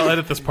 Yeah. Danielle,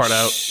 edit this part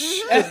out.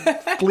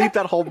 Bleep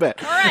that whole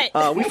bit. All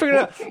right. We figured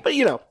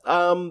it out.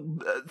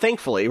 But,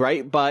 thankfully,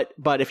 right? But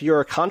if you're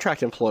a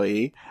contract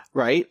employee,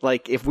 right?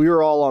 Like, if we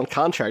were all on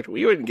contract,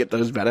 we wouldn't get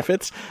those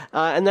benefits.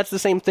 And that's the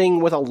same thing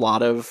with a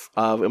lot of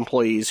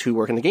employees who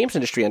work in the games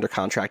industry under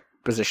contract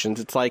positions.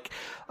 It's like,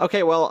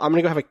 okay, well, I'm going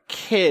to go have a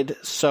kid,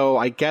 so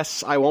I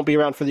guess I won't be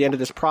around for the end of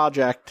this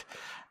project,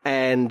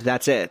 and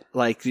that's it.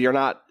 Like, we're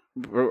not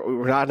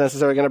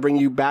necessarily going to bring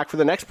you back for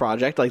the next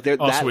project. Like,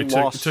 also, we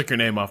took your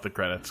name off the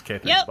credits. Okay,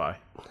 thanks, bye.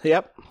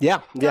 Yep.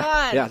 Yeah.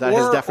 That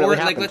has definitely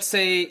happened. Like, let's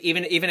say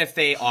even if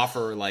they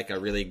offer like a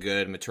really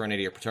good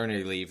maternity or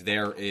paternity leave,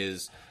 there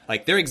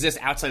exists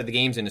outside of the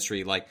games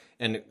industry like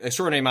an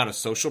extraordinary amount of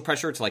social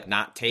pressure to like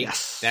not take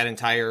that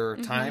entire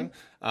time.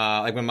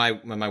 Like when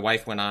my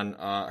wife went on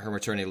her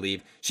maternity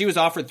leave, she was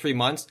offered 3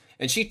 months,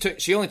 and she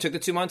only took the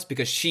 2 months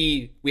because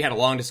we had a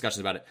long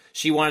discussion about it.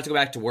 She wanted to go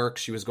back to work.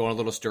 She was going a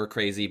little stir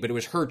crazy, but it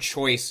was her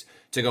choice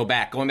to going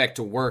back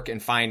to work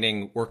and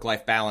finding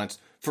work-life balance.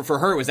 For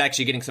her, it was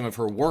actually getting some of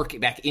her work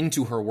back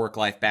into her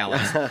work-life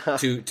balance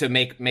to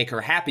make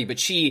her happy. But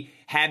she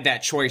had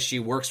that choice. She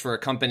works for a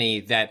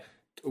company that,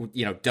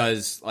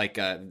 does like,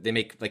 they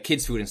make like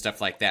kids food and stuff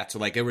like that. So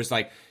like, it was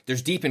like,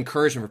 there's deep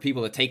encouragement for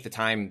people to take the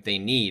time they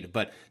need.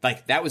 But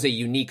like, that was a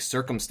unique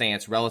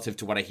circumstance relative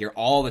to what I hear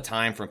all the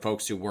time from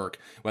folks who work,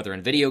 whether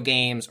in video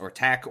games or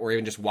tech or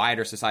even just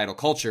wider societal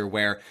culture,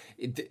 where,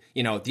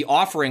 the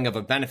offering of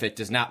a benefit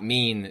does not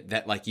mean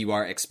that like you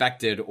are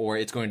expected or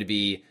it's going to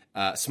be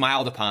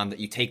smiled upon that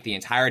you take the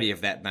entirety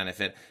of that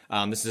benefit.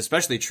 This is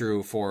especially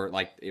true for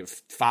like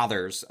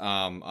fathers,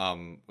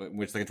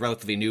 which like it's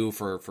relatively new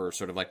for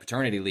sort of like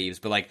paternity leaves.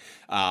 But like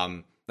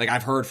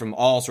I've heard from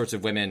all sorts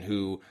of women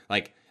who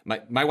like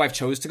my wife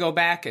chose to go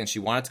back and she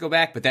wanted to go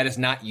back, but that is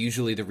not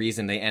usually the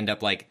reason they end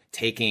up like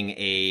taking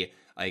a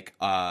like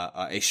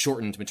a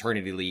shortened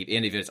maternity leave,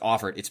 and if it's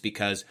offered, it's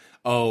because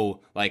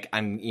like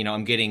I'm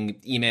getting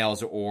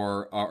emails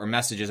or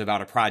messages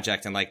about a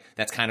project, and like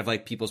that's kind of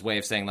like people's way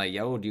of saying like,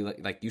 yo, do you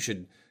like you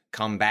should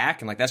come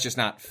back, and like that's just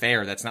not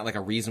fair. That's not like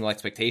a reasonable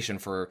expectation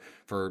for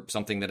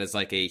something that is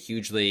like a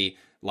hugely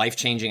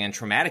life-changing and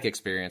traumatic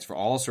experience for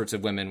all sorts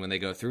of women when they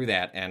go through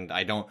that. And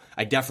I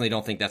definitely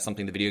don't think that's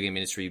something the video game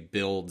industry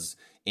builds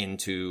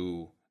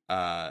into,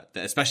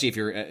 especially if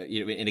you're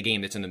in a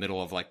game that's in the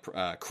middle of like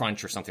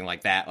crunch or something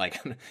like that. Like,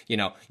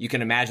 you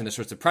can imagine the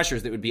sorts of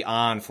pressures that would be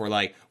on for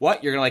like,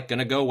 what, you're like going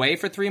to go away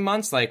for 3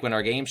 months, like when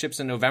our game ships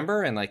in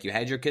November and like you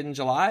had your kid in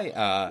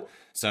July.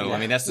 So, I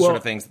mean, that's the sort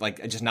of things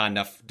like just not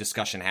enough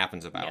discussion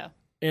happens about. Yeah.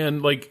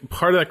 And like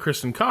part of that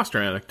Kristen Koster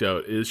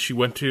anecdote is she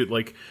went to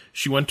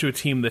a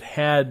team that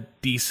had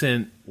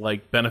decent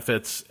like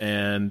benefits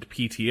and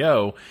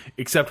PTO,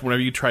 except whenever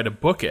you try to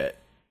book it,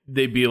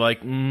 they'd be like,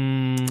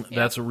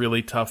 that's a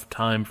really tough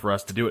time for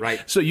us to do it.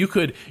 Right. So you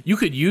could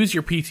use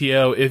your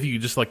PTO if you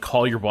just like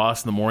call your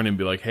boss in the morning and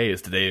be like, hey,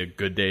 is today a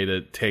good day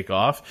to take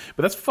off?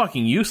 But that's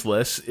fucking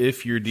useless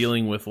if you're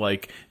dealing with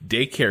like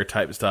daycare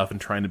type stuff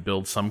and trying to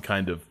build some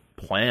kind of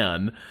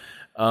plan.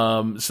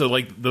 So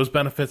like those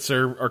benefits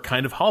are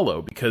kind of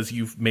hollow because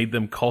you've made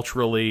them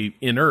culturally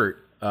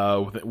inert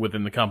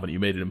within the company. You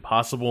made it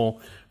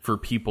impossible for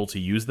people to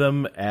use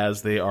them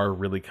as they are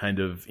really kind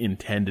of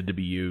intended to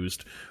be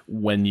used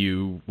when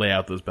you lay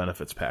out those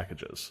benefits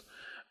packages.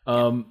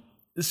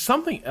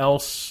 Something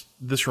else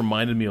this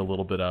reminded me a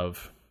little bit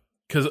of,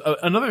 because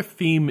another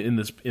theme in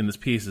this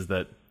piece is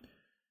that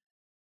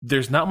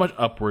there's not much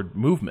upward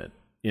movement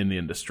in the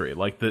industry.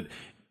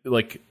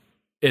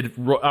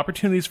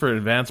 Opportunities for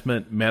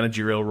advancement,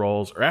 managerial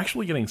roles are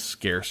actually getting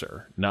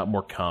scarcer, not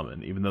more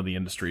common, even though the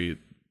industry,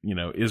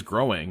 is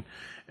growing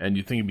and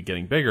you think it'd be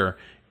getting bigger.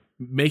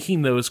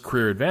 Making those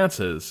career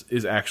advances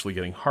is actually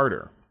getting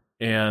harder.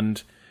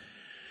 And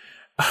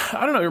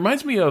I don't know, it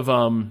reminds me of,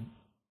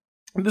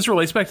 this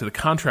relates back to the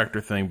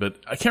contractor thing, but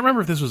I can't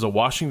remember if this was a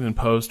Washington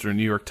Post or a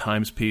New York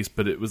Times piece,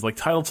 but it was like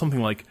titled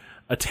something like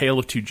A Tale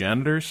of Two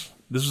Janitors.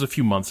 This was a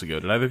few months ago.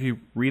 Did either of you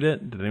read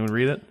it? Did anyone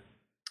read it?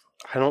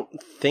 I don't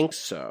think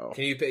so.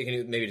 Can you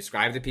maybe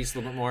describe the piece a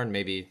little bit more and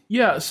maybe?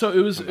 Yeah, so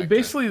it was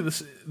basically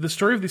the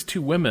story of these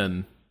two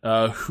women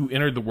who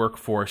entered the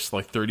workforce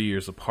like 30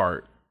 years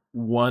apart.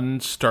 One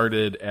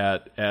started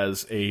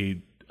as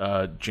a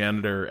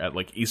janitor at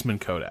like Eastman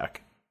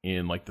Kodak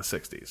in like the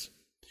 60s.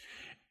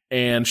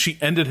 And she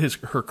ended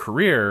her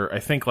career, I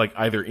think, like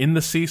either in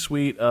the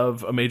C-suite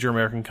of a major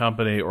American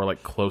company or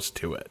like close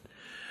to it.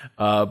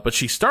 But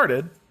she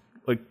started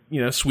like,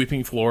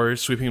 sweeping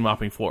and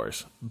mopping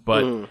floors.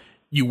 But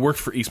you worked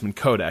for Eastman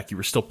Kodak. You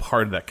were still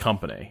part of that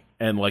company.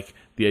 And like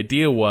the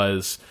idea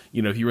was,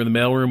 if you were in the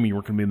mailroom, you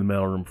weren't going to be in the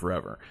mailroom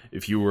forever.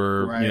 If you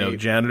were,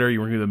 janitor, you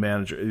weren't going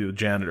to be the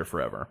janitor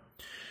forever.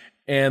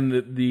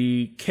 And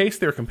the case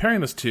they're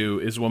comparing this to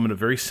is a woman of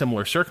very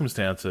similar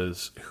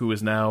circumstances who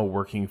is now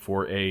working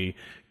for a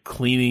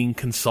cleaning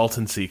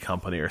consultancy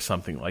company or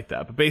something like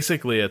that. But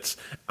basically it's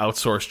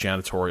outsourced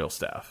janitorial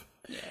staff.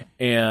 Yeah.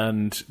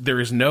 And there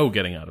is no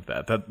getting out of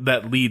that.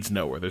 That leads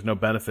nowhere. There's no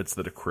benefits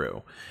that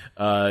accrue.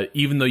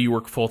 Even though you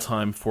work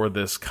full-time for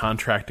this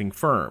contracting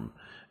firm,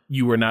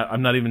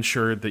 I'm not even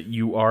sure that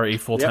you are a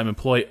full-time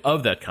employee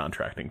of that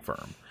contracting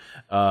firm.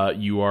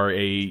 You are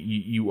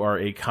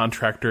a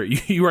contractor.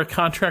 You are a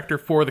contractor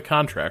for the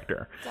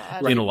contractor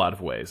in a lot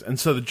of ways. And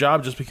so the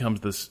job just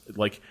becomes this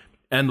like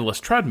endless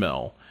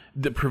treadmill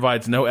that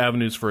provides no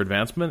avenues for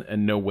advancement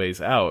and no ways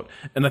out.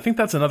 And I think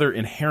that's another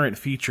inherent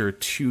feature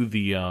to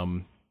the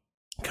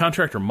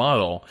contractor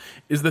model,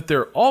 is that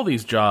there are all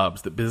these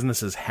jobs that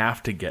businesses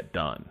have to get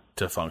done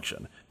to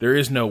function. There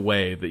is no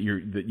way that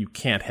you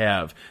can't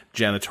have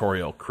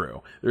janitorial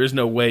crew. There is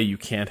no way you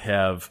can't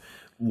have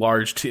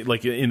large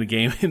like in the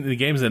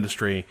games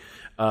industry,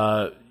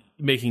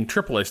 making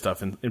AAA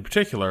stuff in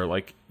particular,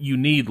 like you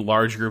need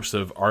large groups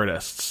of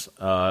artists,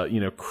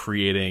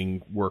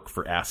 creating work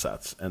for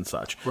assets and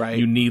such. Right.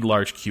 You need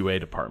large QA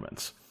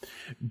departments.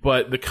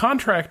 But the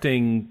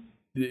contracting,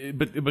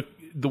 but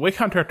the way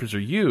contractors are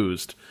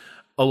used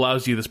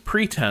allows you this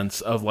pretense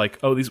of like,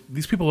 oh,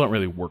 these people don't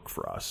really work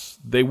for us.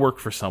 They work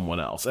for someone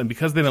else. And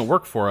because they don't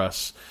work for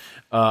us,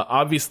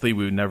 obviously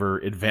we would never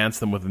advance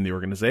them within the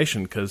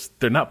organization because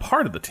they're not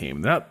part of the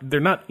team. They're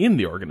not in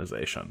the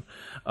organization.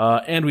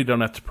 And we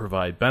don't have to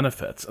provide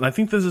benefits. And I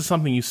think this is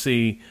something you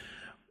see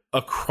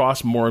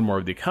across more and more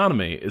of the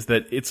economy, is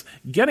that it's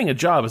getting a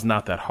job is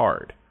not that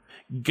hard.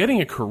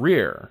 Getting a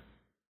career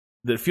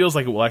that feels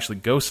like it will actually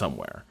go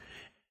somewhere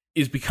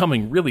is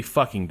becoming really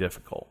fucking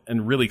difficult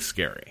and really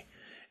scary.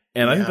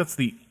 And I think that's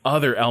the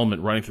other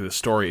element running through the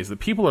story, is that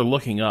people are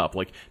looking up.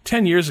 Like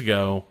 10 years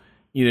ago,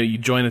 you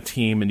join a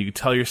team and you could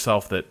tell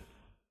yourself that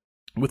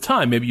with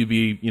time, maybe you'd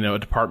be, a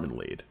department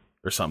lead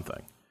or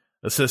something,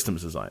 a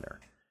systems designer.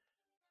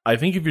 I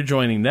think if you're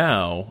joining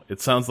now,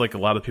 it sounds like a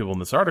lot of people in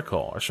this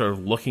article are sort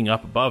of looking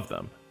up above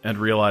them and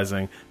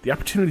realizing the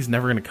opportunity is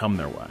never going to come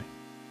their way.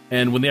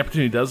 And when the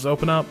opportunity does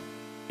open up,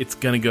 it's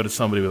going to go to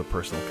somebody with a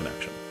personal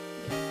connection.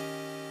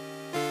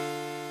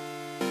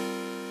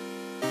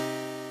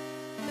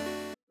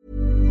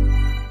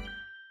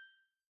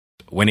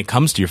 When it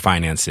comes to your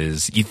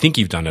finances, you think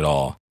you've done it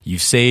all.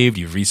 You've saved,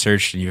 you've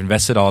researched, and you've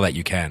invested all that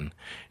you can.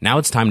 Now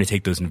it's time to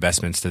take those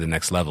investments to the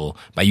next level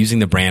by using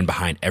the brand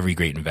behind every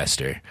great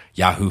investor,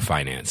 Yahoo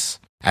Finance.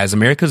 As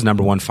America's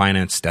 #1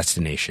 finance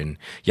destination,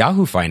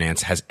 Yahoo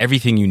Finance has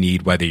everything you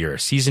need, whether you're a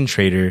seasoned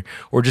trader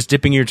or just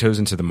dipping your toes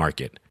into the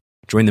market.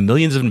 Join the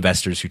millions of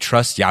investors who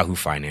trust Yahoo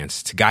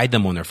Finance to guide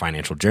them on their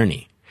financial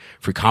journey.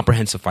 For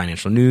comprehensive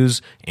financial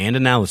news and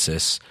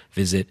analysis,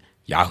 visit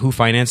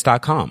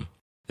yahoofinance.com,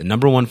 the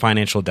 #1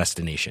 financial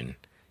destination,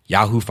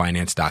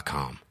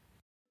 yahoofinance.com.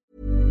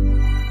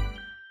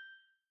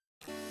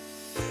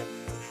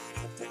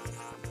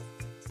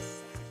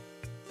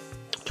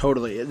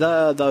 Totally.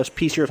 The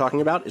piece you're talking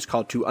about is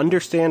called To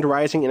Understand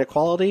Rising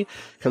Inequality,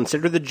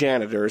 Consider the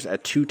Janitors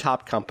at Two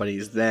Top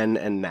Companies Then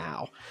and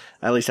Now.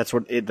 At least that's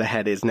what the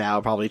head is now.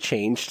 Probably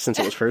changed since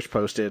it was first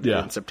posted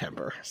in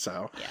September.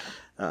 So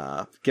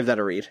give that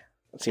a read.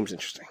 It seems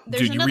interesting.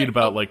 Dude, you read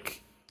about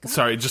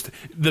just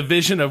the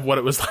vision of what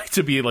it was like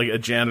to be like a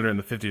janitor in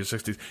the 50s or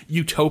 60s.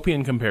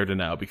 Utopian compared to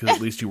now, because at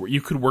least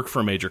you could work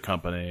for a major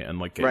company and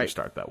like get your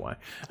start that way.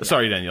 Yeah.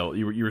 Sorry, Danielle,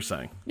 you were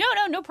saying.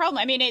 No problem.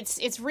 I mean,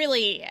 it's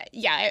really,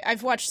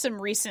 I've watched some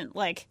recent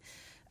like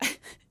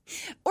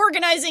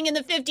organizing in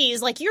the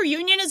 50s. Like, your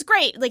union is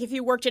great. Like, if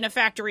you worked in a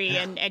factory,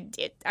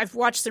 I've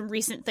watched some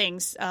recent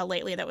things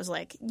lately that was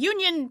like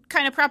union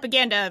kind of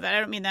propaganda, but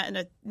I don't mean that in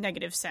a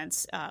negative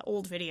sense.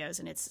 Old videos,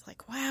 and it's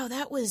like, wow,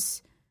 that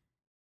was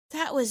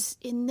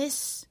in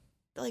this,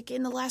 like,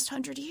 in the last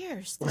 100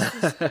 years.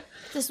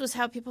 This was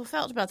how people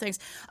felt about things.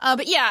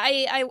 But yeah,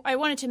 I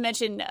wanted to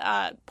mention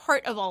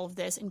part of all of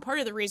this, and part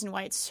of the reason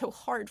why it's so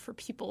hard for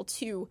people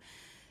to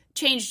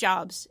change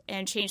jobs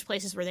and change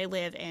places where they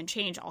live and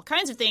change all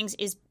kinds of things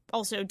is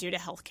also due to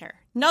healthcare.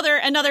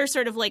 Another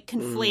sort of like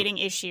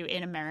conflating issue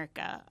in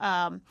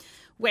America,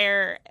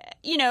 where,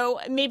 you know,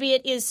 maybe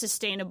it is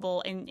sustainable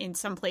in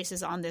some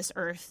places on this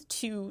earth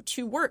to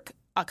work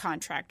a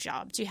contract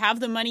job, to have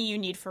the money you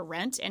need for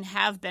rent and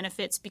have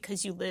benefits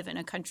because you live in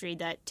a country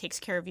that takes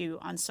care of you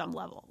on some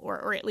level,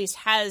 or at least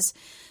has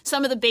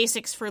some of the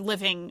basics for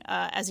living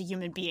as a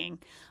human being.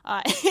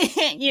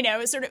 You know,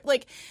 it's sort of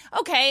like,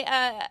 okay,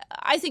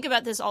 I think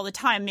about this all the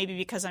time, maybe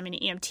because I'm an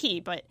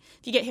EMT, but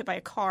if you get hit by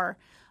a car,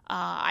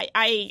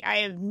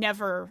 I've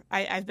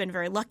been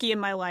very lucky in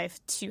my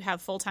life to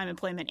have full-time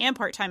employment and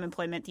part-time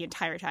employment the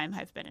entire time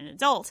I've been an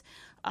adult,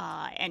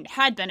 and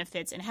had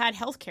benefits and had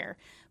health care.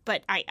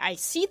 But I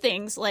see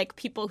things like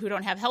people who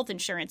don't have health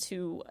insurance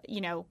who, you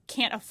know,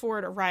 can't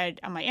afford a ride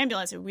on my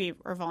ambulance, and we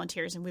are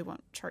volunteers and we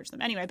won't charge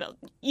them anyway. But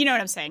you know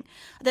what I'm saying?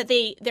 That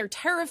they're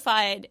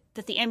terrified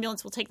that the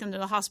ambulance will take them to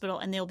the hospital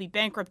and they'll be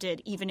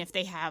bankrupted even if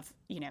they have,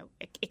 you know,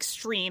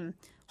 extreme,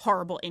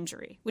 horrible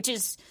injury, which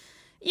is,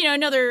 you know,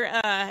 another,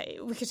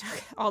 we could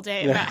talk all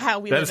day about how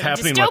we live in a dystopia. That is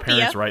happening to my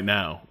parents right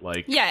now.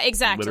 Like, yeah,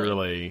 exactly.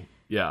 Literally,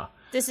 yeah.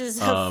 This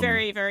is a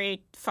very,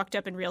 very fucked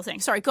up and real thing.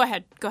 Sorry, go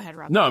ahead,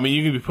 Rob. No, I mean,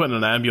 you can be put in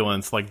an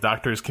ambulance. Like,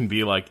 doctors can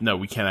be like, no,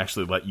 we can't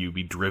actually let you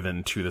be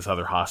driven to this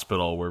other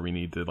hospital where we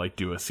need to, like,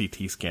 do a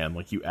CT scan.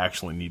 Like, you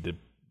actually need to,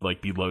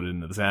 like, be loaded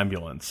into this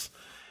ambulance.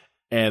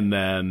 And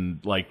then,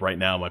 like, right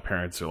now, my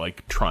parents are,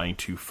 like, trying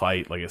to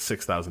fight, like, a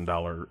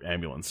 $6,000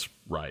 ambulance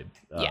ride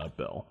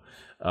bill.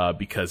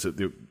 Because,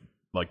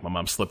 like, my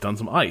mom slipped on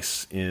some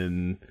ice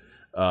in,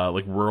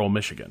 like, rural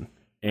Michigan.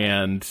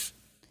 And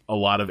a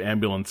lot of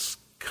ambulance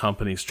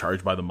companies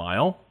charge by the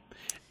mile,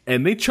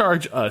 and they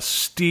charge a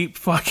steep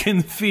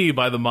fucking fee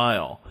by the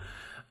mile.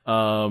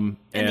 And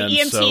the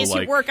EMTs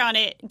who work on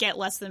it get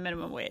less than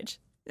minimum wage.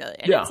 And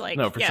it's like,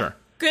 no, for sure.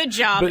 Good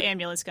job,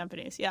 ambulance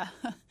companies. Yeah.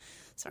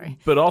 Sorry.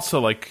 But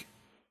also, like,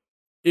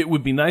 it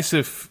would be nice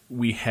if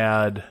we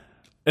had,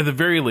 at the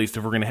very least,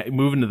 if we're going to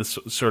move into this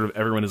sort of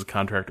everyone is a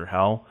contractor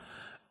hell,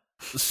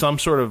 some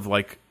sort of,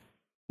 like,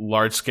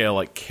 large scale,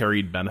 like,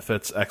 carried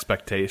benefits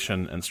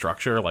expectation and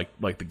structure, like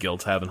the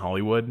guilds have in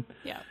Hollywood,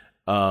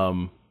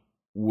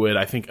 would,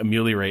 I think,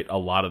 ameliorate a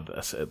lot of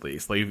this, at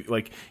least.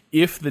 Like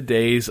if the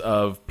days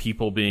of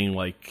people being,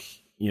 like,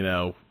 you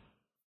know,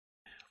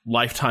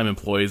 lifetime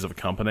employees of a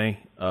company,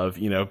 of,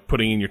 you know,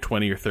 putting in your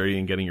 20 or 30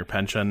 and getting your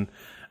pension,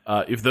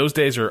 if those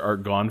days are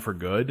gone for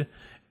good,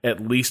 at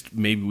least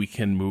maybe we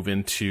can move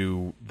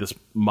into this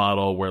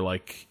model where,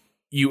 like,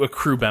 you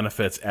accrue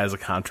benefits as a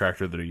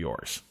contractor that are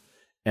yours,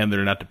 and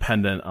they're not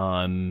dependent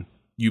on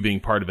you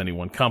being part of any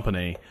one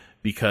company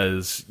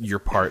because you're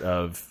part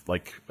of,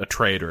 like, a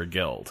trade or a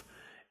guild.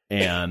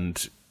 And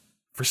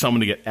for someone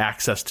to get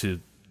access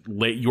to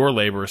your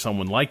labor or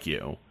someone like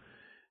you,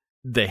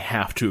 they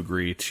have to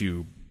agree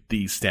to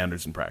these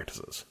standards and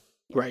practices.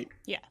 Right.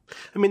 Yeah.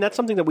 I mean, that's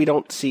something that we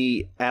don't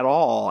see at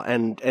all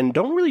and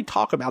don't really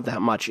talk about that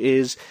much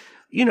is,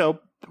 you know,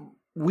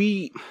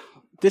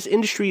 this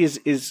industry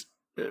is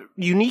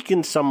unique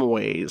in some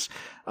ways.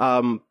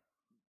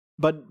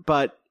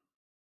 But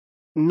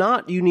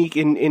not unique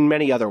in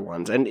many other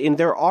ones. And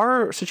there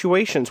are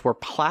situations where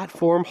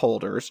platform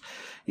holders,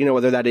 you know,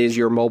 whether that is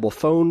your mobile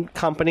phone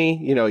company,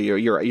 you know,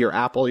 your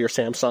Apple, your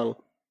Samsung,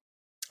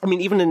 I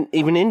mean, even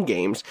in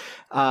games,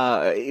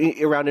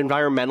 around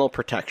environmental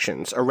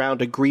protections,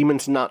 around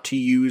agreements not to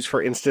use,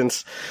 for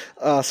instance,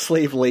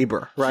 slave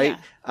labor, right?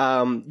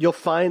 Yeah. You'll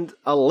find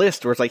a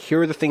list where it's like,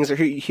 here are the things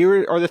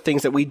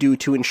that we do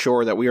to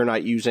ensure that we are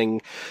not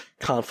using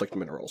conflict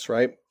minerals,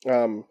 right?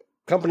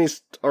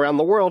 Companies around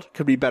the world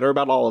could be better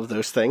about all of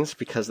those things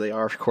because they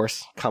are, of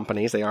course,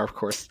 companies. They are, of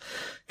course,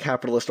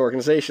 capitalist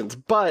organizations.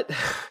 But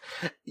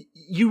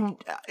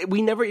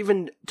we never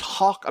even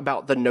talk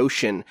about the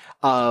notion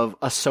of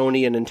a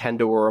Sony, a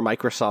Nintendo, or a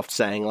Microsoft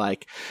saying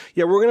like,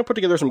 yeah, we're going to put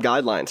together some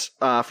guidelines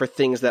for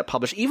things that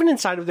publish, even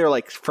inside of their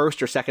like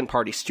first or second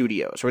party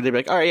studios, where they'd be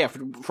like, all right, yeah,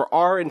 for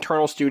our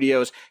internal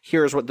studios,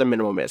 here's what the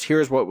minimum is.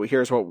 Here's what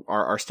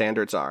our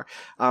standards are.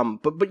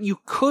 But you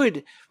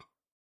could.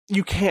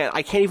 You can't.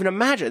 I can't even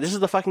imagine. This is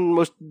the fucking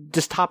most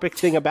dystopic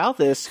thing about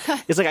this.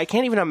 It's like, I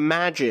can't even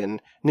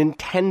imagine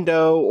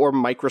Nintendo or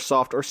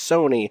Microsoft or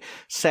Sony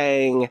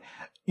saying,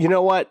 you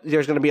know what,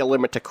 there's going to be a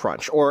limit to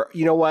crunch. Or,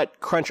 you know what,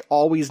 crunch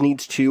always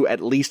needs to at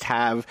least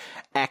have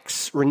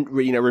X,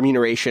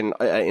 remuneration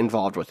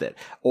involved with it.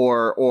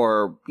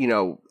 Or, if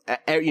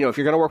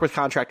you're going to work with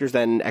contractors,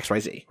 then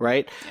XYZ,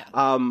 right?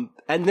 Yeah.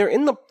 And they're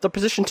in the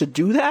position to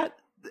do that.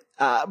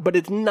 But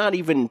it's not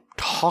even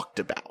talked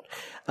about.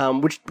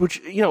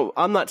 Which,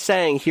 I'm not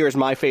saying here's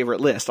my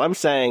favorite list. I'm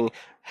saying,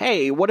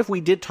 hey, what if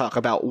we did talk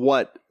about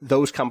what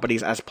those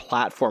companies as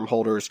platform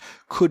holders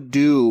could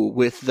do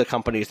with the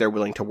companies they're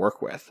willing to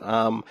work with?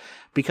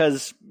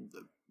 Because,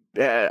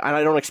 and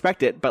I don't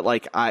expect it, but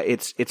like,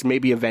 it's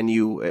maybe a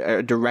venue,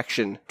 a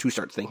direction to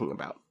start thinking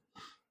about.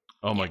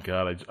 Oh my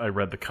God, I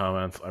read the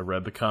comments.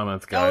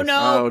 Guys. Oh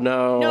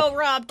no. No,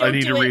 Rob, don't I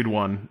need to read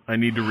one.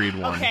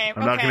 Okay.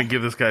 I'm not going to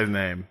give this guy's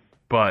name,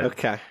 but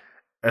okay.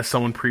 As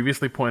someone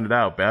previously pointed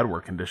out, bad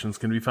work conditions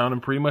can be found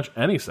in pretty much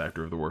any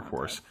sector of the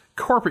workforce.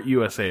 Corporate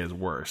USA is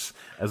worse,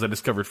 as I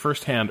discovered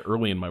firsthand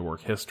early in my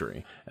work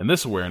history, and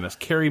this awareness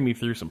carried me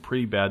through some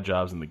pretty bad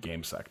jobs in the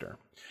game sector.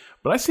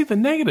 But I see the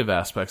negative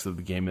aspects of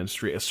the game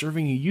industry as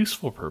serving a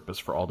useful purpose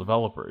for all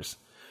developers.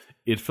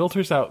 It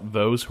filters out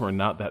those who are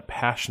not that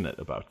passionate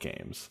about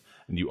games,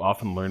 and you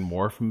often learn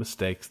more from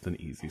mistakes than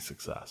easy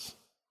success.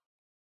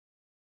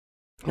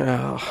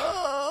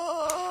 Oh.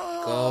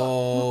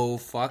 Go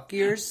fuck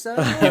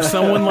yourself. If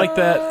someone like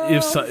that,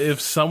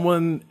 if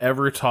someone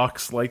ever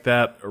talks like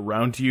that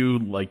around you,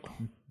 like,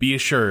 be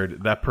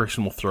assured that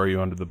person will throw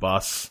you under the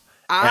bus.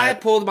 I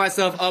pulled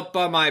myself up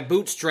by my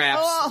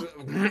bootstraps.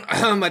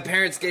 Oh. My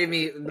parents gave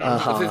me a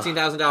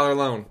 $15,000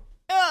 loan.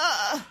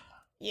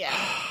 Yeah.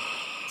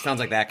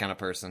 Sounds like that kind of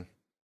person.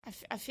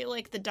 I feel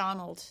like the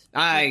Donald.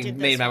 I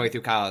made my way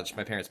through college.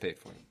 My parents paid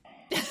for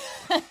it.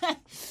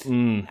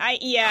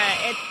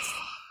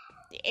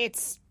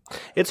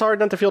 It's hard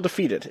not to feel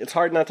defeated. It's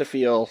hard not to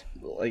feel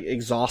like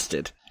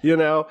exhausted. You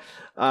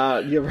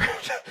ever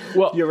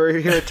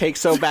hear it take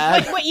so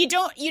bad? What, you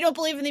don't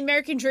believe in the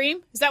American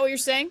dream? Is that what you're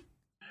saying?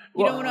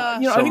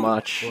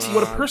 Much.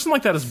 What a person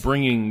like that is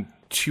bringing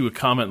to a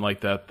comment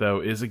like that, though,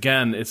 is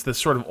again, it's this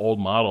sort of old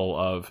model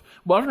of,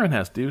 well, everyone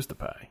has dues to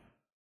pay.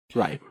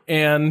 Right.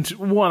 And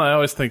one, I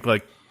always think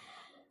like,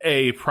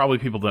 probably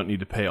people don't need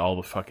to pay all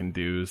the fucking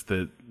dues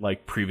that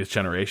like previous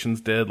generations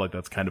did. Like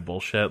that's kind of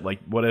bullshit. Like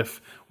what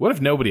if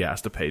nobody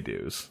has to pay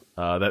dues?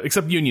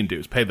 Except union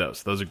dues, pay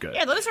those. Those are good.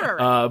 Yeah, those are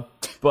right.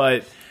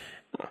 But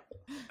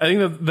I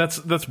think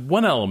that's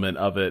one element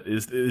of it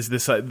is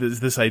this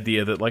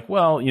idea that like,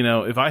 well,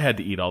 if I had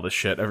to eat all this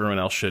shit, everyone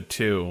else should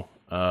too,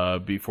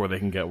 before they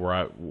can get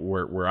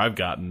where I've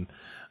gotten,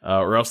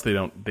 or else they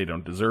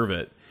don't deserve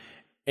it.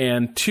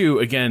 And two,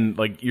 again,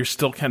 like you're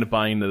still kind of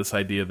buying into this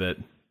idea that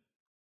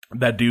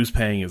dues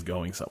paying is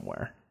going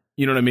somewhere.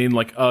 You know what I mean?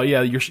 Like, oh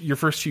yeah, your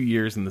first few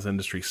years in this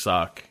industry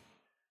suck,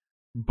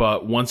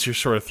 but once you're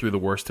sort of through the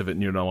worst of it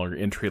and you're no longer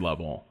entry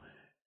level,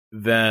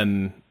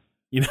 then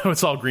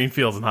it's all green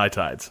fields and high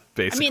tides.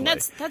 Basically, I mean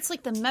that's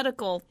like the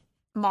medical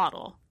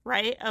model,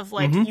 right? Of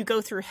like you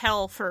go through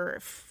hell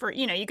for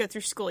you go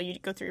through school, you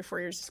go through your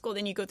 4 years of school,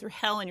 then you go through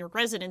hell in your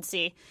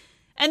residency,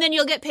 and then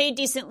you'll get paid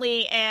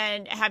decently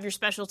and have your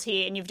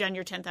specialty, and you've done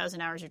your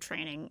 10,000 hours of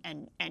training,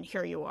 and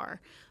here you are.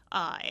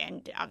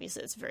 And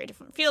obviously it's a very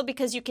different field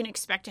because you can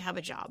expect to have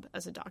a job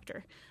as a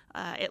doctor.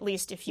 At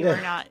least if you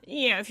are not,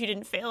 if you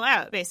didn't fail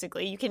out,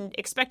 basically. You can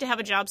expect to have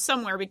a job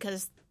somewhere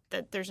because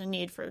there's a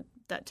need for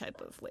that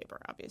type of labor,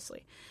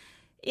 obviously.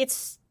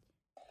 It's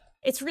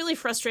really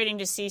frustrating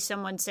to see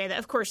someone say that.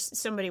 Of course,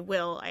 somebody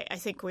will. I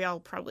think we all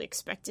probably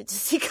expected to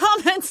see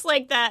comments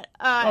like that.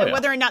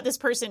 Whether or not this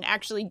person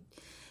actually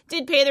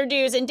did pay their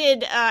dues and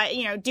did,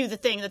 do the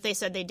thing that they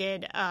said they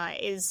did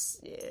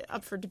is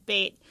up for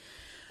debate.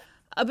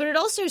 But it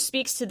also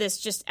speaks to this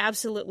just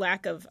absolute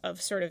lack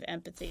of sort of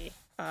empathy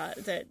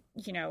that,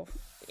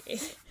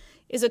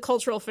 is a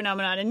cultural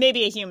phenomenon and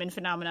maybe a human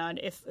phenomenon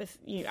if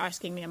you're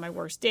asking me on my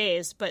worst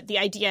days. But the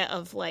idea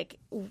of, like,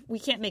 we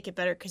can't make it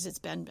better because it's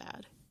been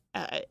bad.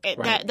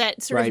 Right.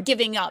 That sort of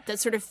giving up, that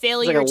sort of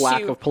failure it's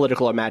like a lack of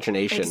political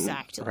imagination.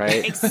 Exactly.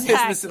 Right?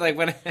 Exactly. Like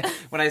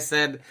when I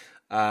said,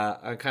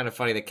 kind of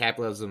funny that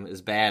capitalism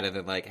is bad, and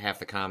then like half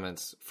the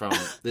comments from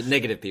the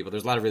negative people.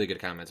 There's a lot of really good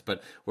comments,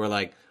 but we're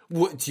like,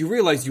 "What? Do you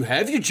realize you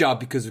have your job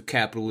because of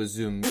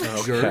capitalism,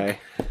 jerk?"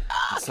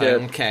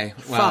 Okay,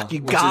 well, fuck, you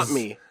got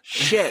me.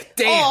 Shit,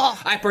 damn!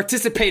 I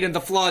participate in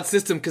the flawed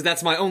system because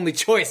that's my only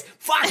choice.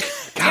 Fuck,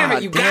 damn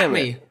it, you got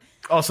me.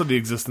 Also, the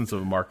existence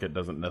of a market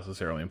doesn't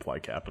necessarily imply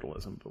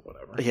capitalism, but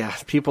whatever. Yeah,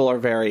 people are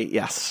very,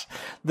 yes.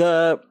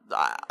 I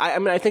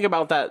mean, I think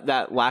about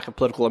that lack of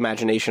political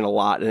imagination a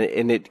lot,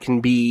 and it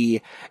can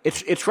be,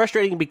 it's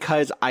frustrating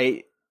because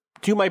I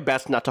do my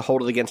best not to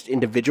hold it against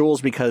individuals,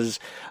 because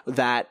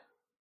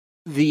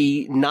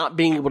the not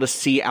being able to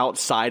see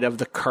outside of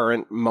the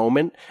current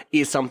moment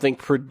is something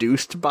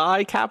produced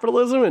by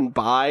capitalism and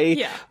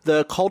by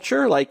the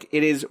culture. Like,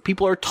 it is,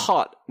 people are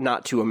taught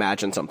not to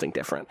imagine something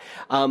different.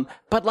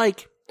 But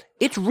like,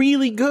 it's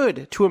really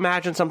good to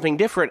imagine something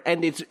different,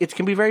 and it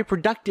can be very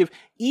productive,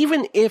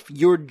 even if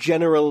you're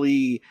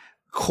generally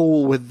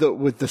cool with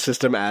the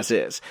system as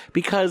is.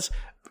 Because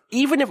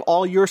even if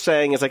all you're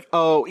saying is like,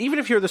 oh, even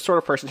if you're the sort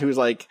of person who's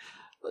like,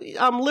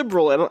 I'm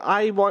liberal and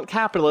I want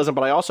capitalism,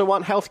 but I also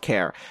want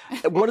healthcare.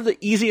 One of the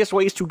easiest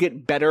ways to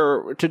get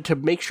better, to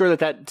make sure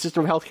that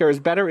system of healthcare is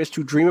better, is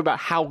to dream about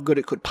how good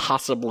it could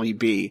possibly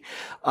be,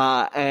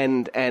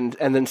 and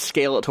then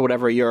scale it to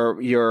whatever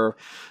your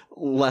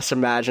less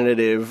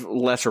imaginative,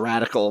 less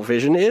radical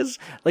vision is.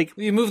 Like,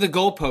 you move the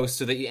goalpost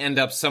so that you end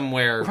up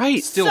somewhere, somewhere,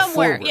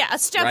 forward, a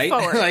step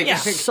forward, like,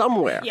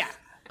 somewhere, yeah.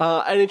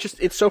 And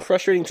it's so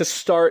frustrating to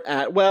start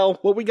at, well,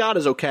 what we got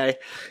is okay,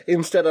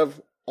 instead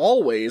of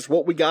always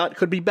what we got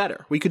could be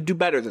better. We could do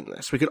better than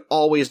this. We could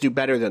always do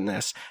better than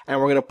this. And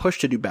we're going to push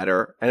to do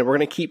better. And we're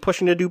going to keep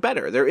pushing to do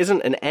better. There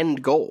isn't an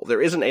end goal.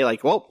 There isn't a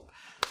like, well,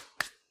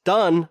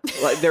 done.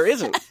 Like, there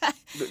isn't.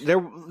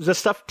 This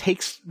stuff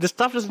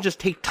doesn't just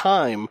take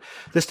time.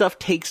 This stuff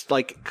takes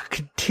like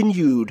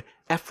continued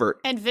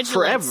effort. And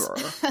vigilance.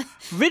 Forever.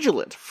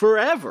 Vigilant.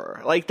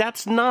 Forever. Like,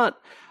 that's not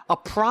a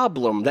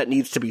problem that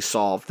needs to be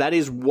solved. That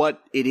is what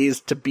it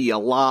is to be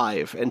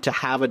alive and to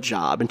have a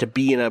job and to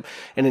be in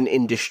an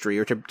industry,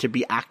 or to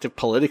be active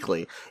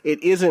politically.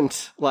 It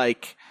isn't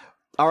like,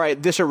 all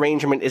right, this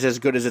arrangement is as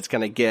good as it's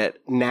going to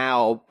get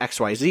now,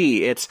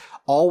 XYZ. It's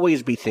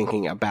always be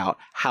thinking about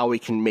how we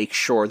can make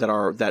sure that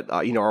our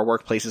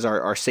workplaces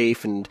are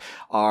safe and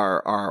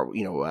are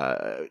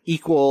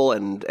equal,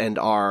 and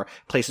are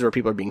places where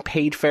people are being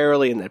paid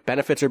fairly, and that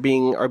benefits are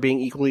being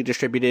equally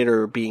distributed,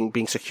 or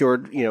being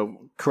secured,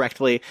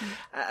 correctly.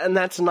 And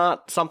that's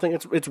not something,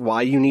 it's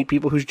why you need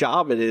people whose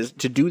job it is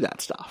to do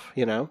that stuff,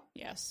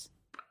 Yes.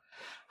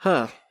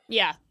 Huh.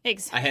 Yeah,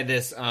 exactly. I had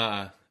this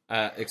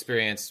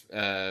experience.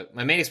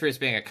 My main experience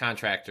being a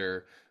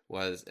contractor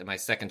was at my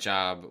second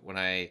job when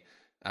I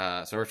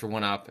worked for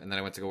 1UP, and then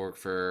I went to go work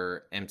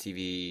for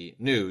MTV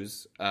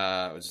News,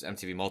 which is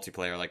MTV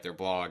Multiplayer, like their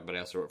blog, but I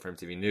also worked for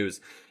MTV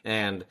News.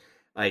 And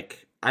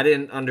like, I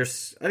didn't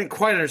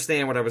quite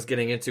understand what I was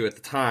getting into at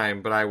the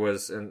time, but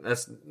and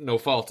that's no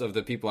fault of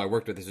the people I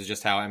worked with. This is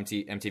just how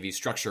MTV's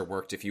structure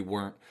worked. If you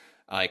weren't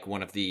like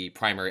one of the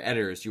primary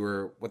editors, you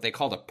were what they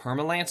called a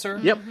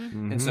permalancer. Yep.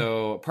 Mm-hmm. And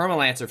so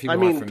permalancer, if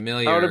people aren't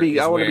familiar,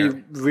 I want to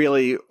be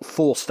really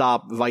full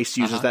stop. Vice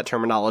uses that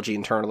terminology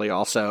internally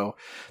also.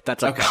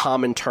 That's a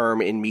common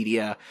term in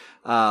media.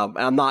 And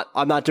I'm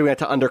not doing it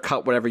to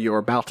undercut whatever you were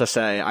about to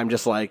say. I'm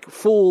just like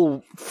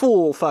full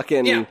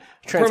fucking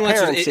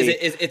transparency.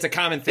 It's a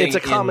common thing. It's a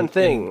common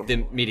thing in the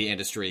media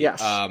industry. Yes.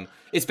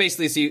 It's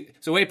basically, so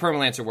the way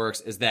permalancer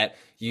works is that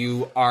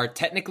you are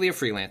technically a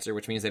freelancer,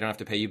 which means they don't have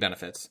to pay you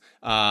benefits.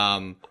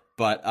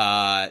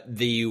 But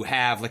you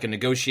have like a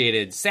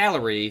negotiated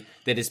salary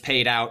that is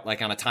paid out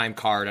like on a time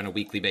card on a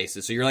weekly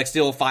basis. So you're like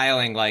still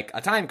filing like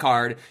a time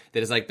card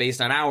that is like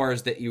based on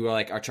hours that you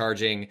like are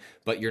charging,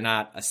 but you're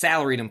not a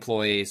salaried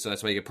employee. So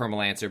that's why you get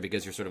permalancer,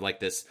 because you're sort of like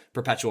this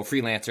perpetual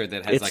freelancer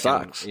that has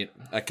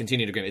a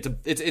continued agreement.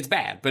 It's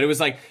bad, but it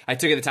was like, I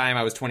took it at the time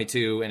I was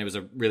 22, and it was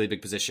a really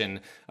big position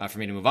for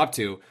me to move up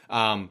to.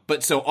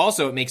 But so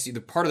also it makes you,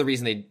 the part of the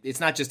reason it's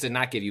not just to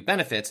not give you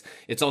benefits,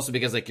 it's also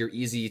because like you're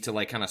easy to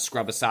like kind of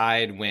scrub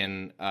aside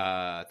when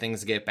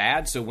things get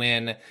bad. So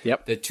when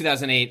the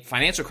 2008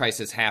 financial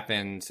crisis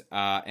happened,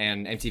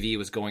 and MTV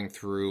was going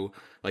through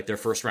like their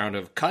first round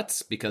of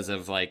cuts because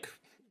of like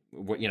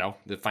what,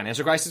 the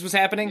financial crisis was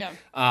happening.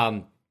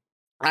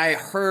 I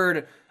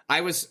heard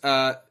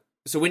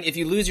so if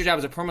you lose your job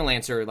as a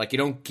permalancer, like you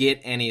don't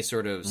get any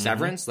sort of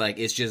severance, like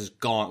it's just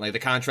gone. Like the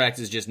contract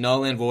is just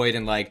null and void,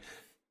 and like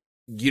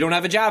you don't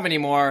have a job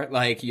anymore.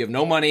 Like you have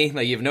no money,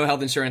 like you have no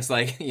health insurance,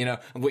 like,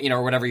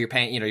 or whatever you're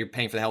paying, you're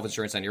paying for the health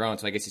insurance on your own.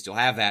 So I guess you still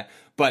have that.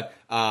 But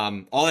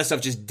all that stuff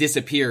just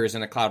disappears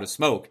in a cloud of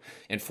smoke.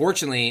 And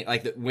fortunately,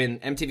 like when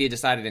MTV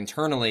decided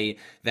internally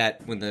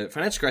that when the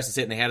financial crisis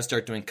hit and they had to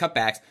start doing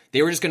cutbacks,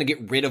 they were just going to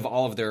get rid of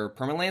all of their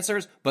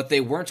permalancers, but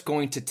they weren't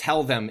going to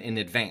tell them in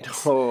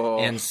advance.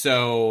 And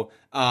so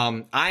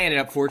I ended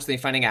up fortunately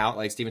finding out,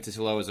 like Steven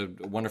Tosillo is a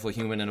wonderful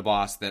human and a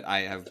boss that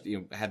I have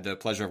had the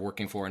pleasure of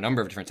working for a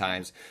number of different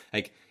times.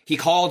 Like he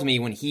called me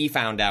when he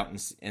found out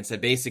and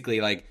said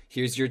basically like,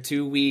 here's your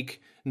 2-week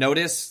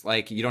notice.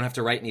 Like, you don't have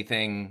to write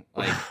anything,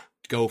 like,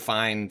 go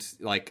find,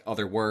 like,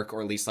 other work,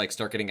 or at least, like,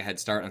 start getting a head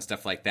start on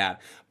stuff like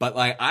that. But,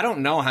 like, I don't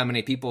know how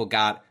many people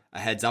got a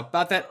heads up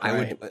about that.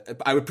 Right.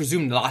 I would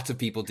presume lots of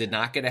people did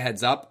not get a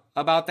heads up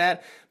about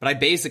that, but I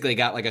basically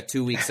got like a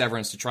 2-week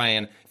severance to try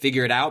and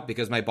figure it out,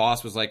 because my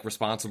boss was like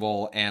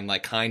responsible and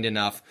like kind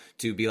enough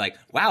to be like,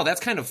 wow, that's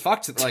kind of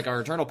fucked. Like, our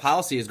internal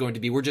policy is going to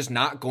be, we're just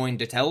not going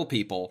to tell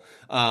people.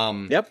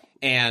 Yep.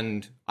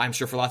 And I'm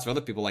sure for lots of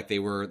other people, like, they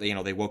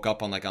woke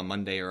up on like a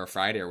Monday or a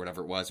Friday or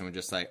whatever it was, and were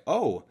just like,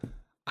 oh,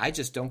 I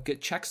just don't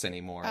get checks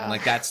anymore. And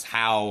like, that's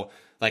how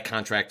like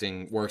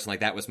contracting works. And like,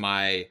 that was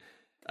my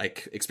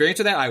like experience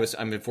with that.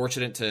 I'm been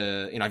fortunate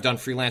to, I've done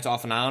freelance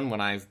off and on when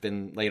I've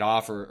been laid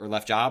off or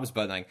left jobs,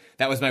 but like,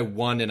 that was my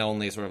one and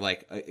only sort of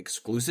like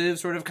exclusive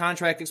sort of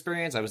contract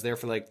experience. I was there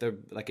for like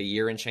a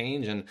year and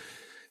change, and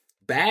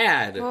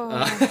bad.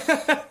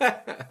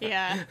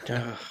 Yeah.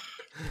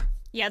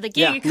 Yeah. The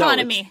gig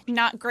economy,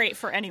 not great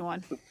for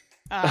anyone.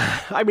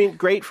 I mean,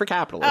 great for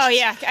capitalists. Oh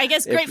yeah. I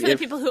guess great for the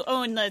people who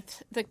own the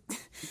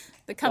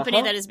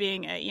company that is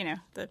being,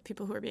 the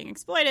people who are being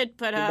exploited,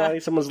 but buy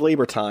someone's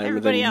labor time,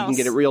 and then you can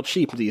get it real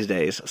cheap these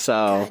days.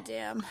 So,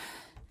 goddamn.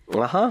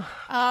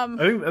 I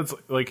think that's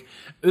like,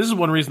 this is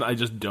one reason I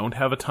just don't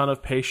have a ton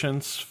of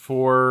patience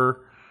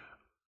for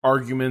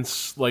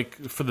arguments like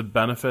for the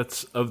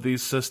benefits of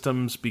these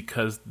systems,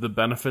 because the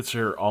benefits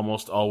are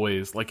almost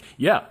always like,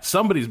 yeah,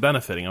 somebody's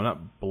benefiting. I'm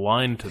not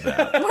blind to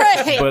that.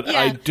 Right, but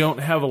I don't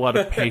have a lot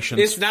of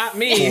patience. It's not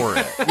me. For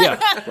it.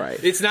 Yeah.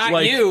 Right. It's not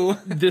like, you.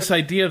 This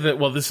idea that,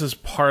 well, this is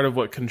part of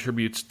what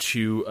contributes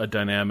to a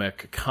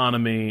dynamic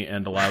economy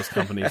and allows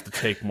companies to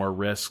take more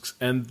risks.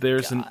 And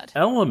there's an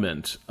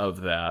element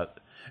of that.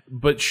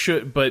 But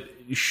should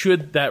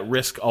that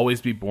risk always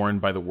be borne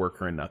by the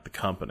worker and not the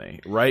company,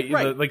 right?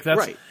 Like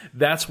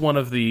that's one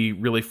of the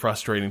really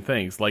frustrating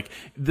things. Like,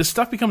 this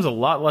stuff becomes a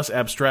lot less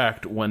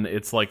abstract when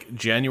it's like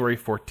January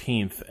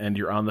 14th and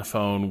you're on the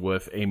phone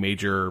with a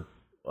major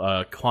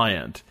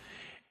client,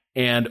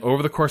 and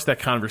over the course of that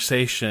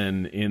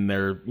conversation, in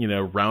their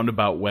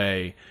roundabout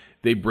way,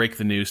 they break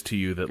the news to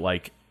you that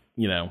like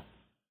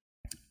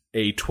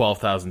a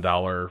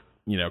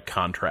 $12,000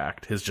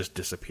 contract has just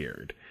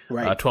disappeared.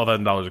 Right.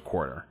 $12,000 a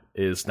quarter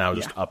is now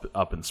just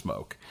up in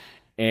smoke,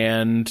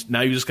 and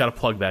now you just got to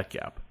plug that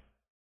gap.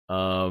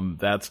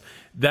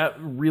 That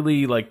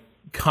really like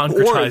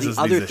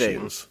concretizes these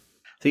issues.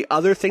 The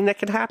other thing that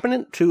could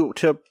happen to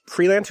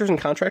freelancers and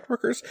contract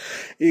workers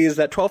is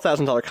that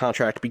 $12,000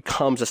 contract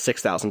becomes a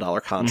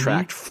 $6,000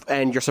 contract,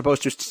 and you're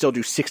supposed to still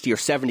do 60 or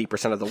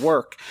 70% of the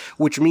work,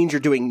 which means you're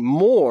doing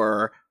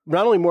more.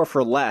 Not only more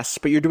for less,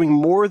 but you're doing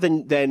more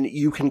than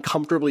you can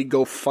comfortably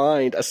go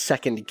find a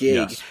second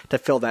gig to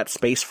fill that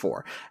space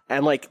for.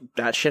 And like,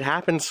 that shit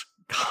happens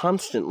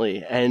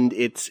constantly, and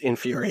it's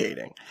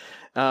infuriating.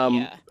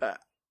 I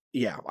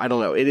don't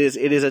know. It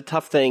is a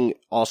tough thing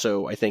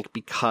also, I think,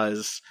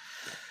 because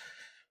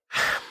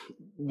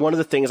one of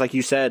the things, like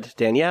you said,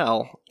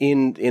 Danielle,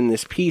 in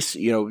this piece,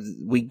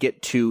 we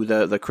get to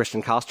the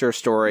Kristen Koster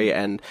story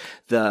and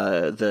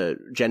the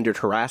gendered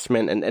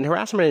harassment and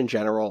harassment in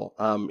general,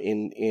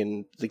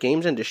 in the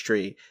games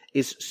industry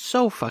is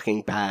so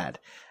fucking bad.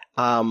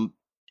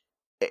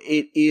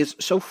 It is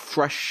so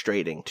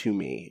frustrating to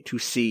me to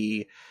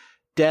see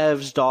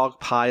devs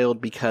dogpiled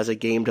because a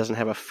game doesn't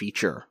have a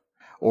feature,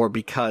 or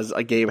because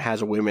a game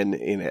has women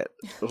in it,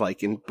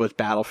 like with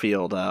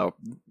Battlefield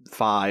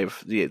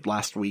 5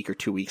 last week or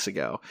 2 weeks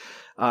ago,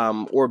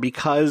 or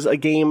because a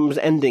game's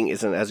ending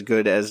isn't as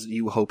good as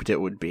you hoped it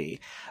would be.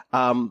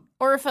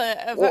 Or if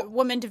a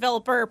woman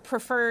developer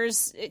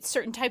prefers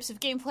certain types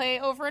of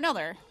gameplay over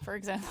another, for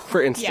example.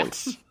 For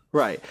instance. Yeah.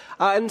 Right.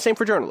 And same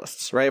for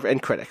journalists, right?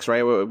 And critics,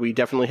 right? We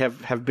definitely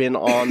have been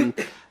on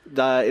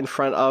in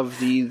front of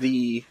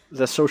the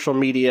social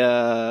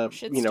media,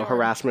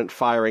 harassment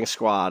firing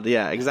squad.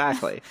 Yeah,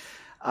 exactly.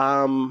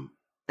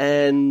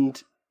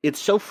 And it's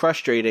so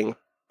frustrating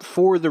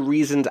for the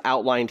reasons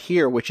outlined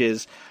here, which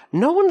is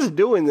no one's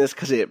doing this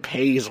because it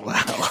pays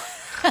well.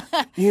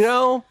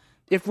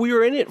 If we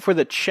were in it for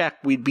the check,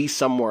 we'd be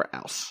somewhere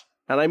else.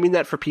 And I mean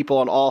that for people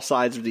on all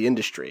sides of the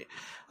industry.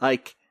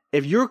 Like,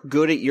 if you're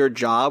good at your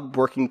job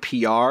working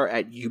PR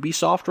at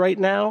Ubisoft right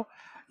now,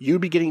 you'd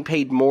be getting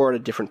paid more at a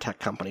different tech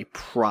company,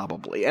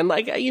 probably. And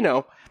like, I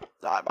know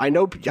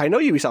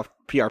Ubisoft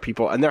PR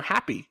people, and they're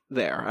happy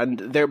there,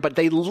 but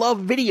they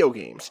love video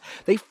games.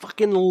 They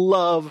fucking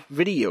love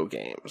video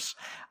games.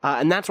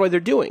 And that's why they're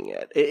doing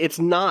it. It's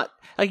not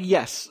like,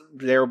 yes,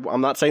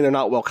 I'm not saying they're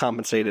not well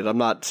compensated. I'm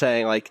not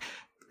saying like,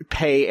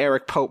 pay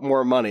Eric Pope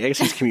more money. I guess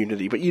he's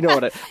Community, but you know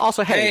what?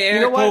 Also, hey, you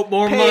know what?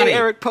 Pay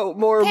Eric Pope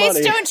more money.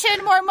 Pay Stone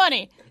Chin more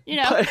money.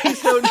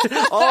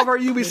 All of our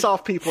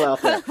Ubisoft people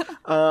out there.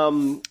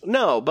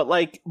 No,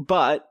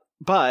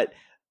 but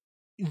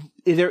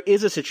there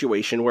is a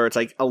situation where it's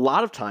like a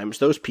lot of times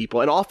those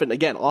people, and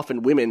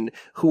often women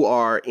who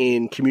are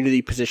in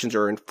community positions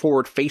or in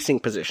forward-facing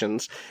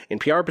positions, in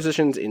PR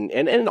positions,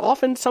 and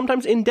often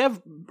sometimes in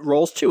dev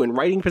roles too, in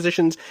writing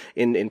positions,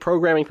 in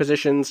programming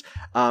positions.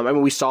 I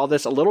mean, we saw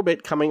this a little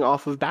bit coming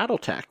off of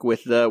BattleTech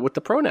with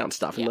the pronoun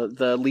stuff, and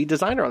the lead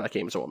designer on that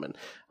game is a woman.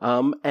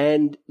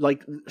 And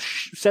like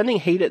sending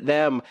hate at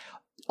them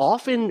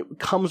often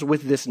comes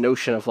with this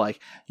notion of like,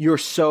 you're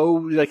so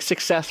like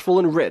successful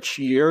and rich,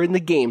 you're in the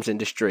games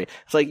industry.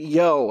 It's like,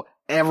 yo,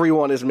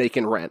 everyone is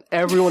making rent.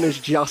 Everyone is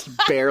just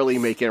barely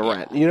making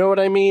rent. You know what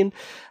I mean?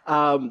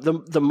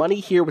 The money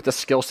here with the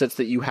skill sets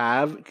that you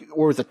have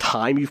or the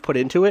time you've put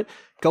into it,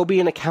 go be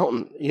an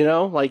accountant, you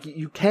know? Like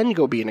you can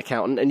go be an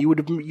accountant and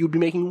you'd be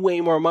making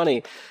way more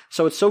money.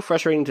 So it's so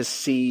frustrating to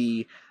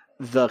see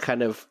the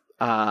kind of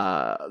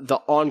the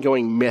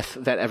ongoing myth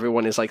that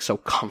everyone is like so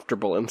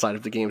comfortable inside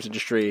of the games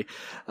industry,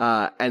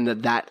 and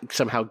that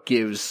somehow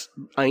gives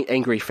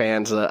angry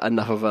fans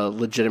enough of a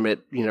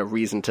legitimate,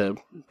 reason to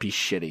be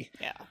shitty.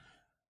 Yeah.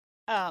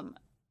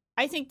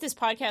 I think this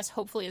podcast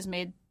hopefully has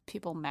made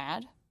people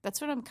mad. That's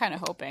what I'm kind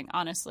of hoping,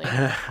 honestly.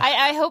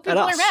 I hope people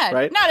are mad.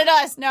 Right? Not at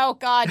us. No,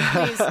 God,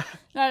 please.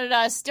 Not at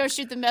us. Don't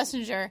shoot the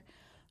messenger.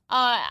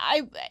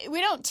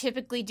 We don't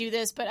typically do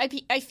this, but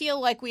I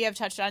feel like we have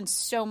touched on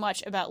so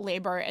much about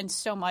labor and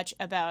so much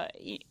about,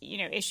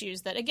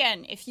 issues that,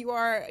 again, if you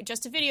are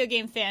just a video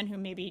game fan who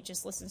maybe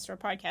just listens to our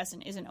podcast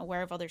and isn't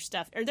aware of other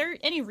stuff, are there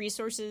any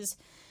resources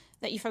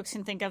that you folks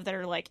can think of that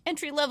are like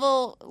entry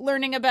level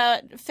learning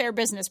about fair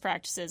business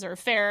practices or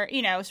fair,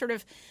 sort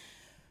of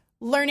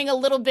learning a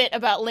little bit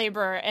about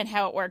labor and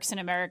how it works in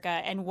America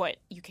and what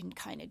you can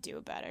kind of do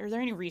about it? Are there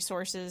any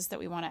resources that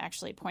we want to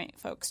actually point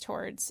folks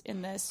towards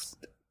in this?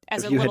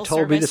 If you had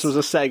told me this was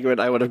a segment,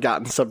 I would have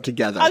gotten some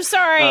together. I'm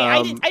sorry.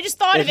 I just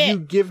thought of it. If you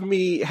give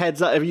me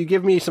heads up, if you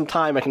give me some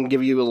time, I can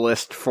give you a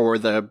list for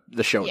the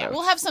show notes. Yeah,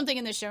 we'll have something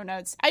in the show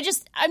notes. I'm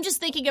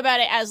just thinking about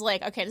it as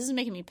like, okay, this is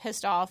making me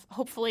pissed off.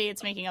 Hopefully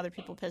it's making other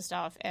people pissed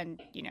off.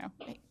 And,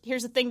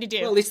 here's the thing to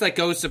do. Well, at least like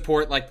go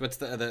support like what's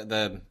now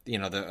I'm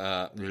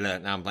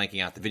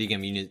blanking out, the video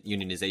game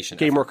unionization.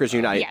 Game Workers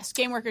Unite. Yes,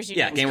 Game Workers Unite.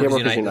 Yeah, Game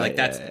Workers Unite. Like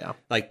that's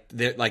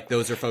like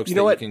those are folks that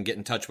you can get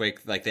in touch with.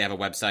 Like they have a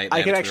website,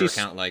 they have a Twitter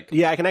account. I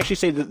can actually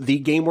say that the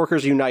Game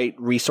Workers Unite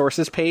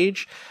resources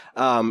page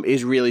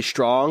is really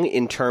strong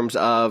in terms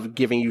of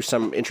giving you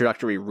some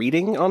introductory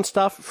reading on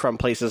stuff from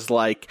places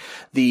like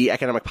the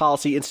Economic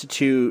Policy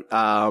Institute,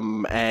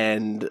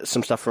 and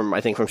some stuff from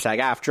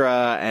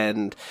SAG-AFTRA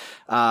and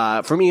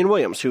from Ian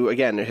Williams, who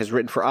again has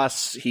written for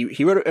us.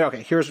 He wrote,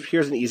 okay,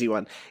 here's an easy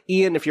one.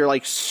 Ian, if you're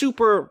like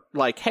super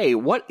like, hey,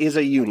 what is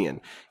a union?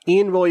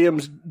 Ian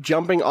Williams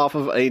jumping off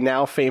of a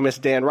now famous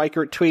Dan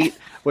Reichert tweet,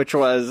 which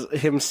was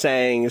him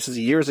saying, this is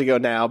years ago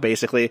now,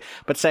 basically,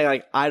 but saying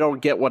like, I don't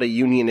get what a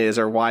union is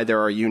or why there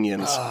are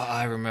unions. Oh,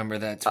 I remember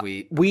that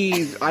tweet.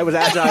 I was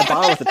at Giant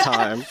Bomb at the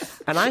time,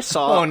 and I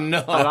saw,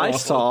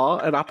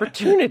 an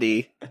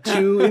opportunity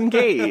to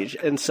engage.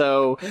 And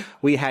so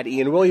we had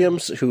Ian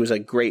Williams, who is a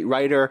great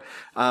writer,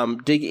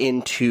 dig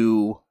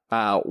into,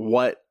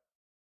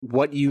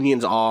 what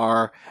unions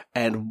are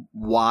and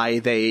why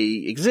they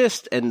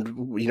exist and,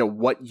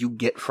 what you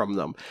get from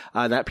them.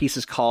 That piece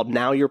is called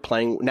Now You're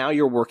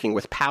Working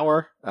with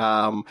Power.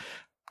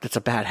 That's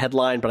a bad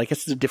headline, but I guess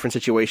it's a different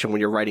situation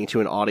when you're writing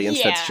to an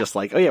audience that's just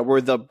like, oh yeah,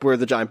 we're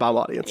the Giant Bomb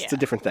audience. Yeah. It's a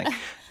different thing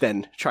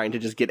than trying to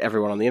just get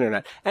everyone on the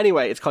internet.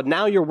 Anyway, it's called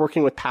Now You're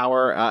Working with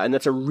Power, and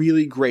that's a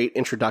really great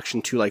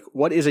introduction to like,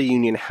 what is a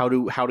union? How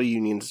do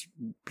unions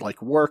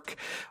like work,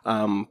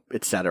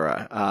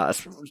 etc.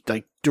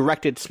 Like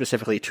directed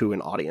specifically to an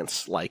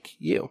audience like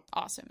you.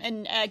 Awesome.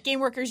 And Game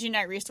Workers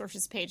Unite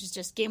resources page is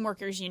just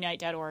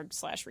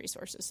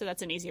gameworkersunite.org/resources. So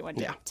that's an easy one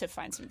to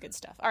find some good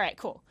stuff. All right,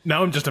 cool.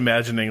 Now I'm just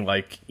imagining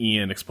like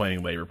Ian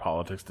explaining labor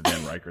politics to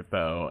Dan Reichert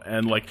though.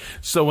 And like,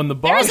 so when the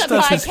boss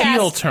does his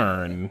heel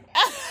turn,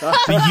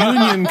 the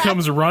union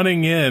comes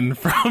running in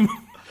from...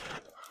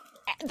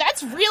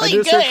 That's really I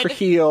did good. Search for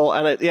heel,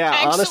 and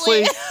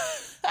honestly...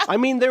 I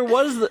mean, there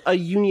was a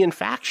union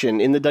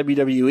faction in the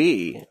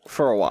WWE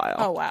for a while.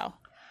 Oh, wow.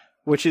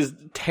 Which is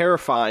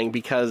terrifying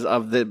because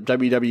of the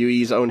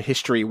WWE's own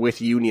history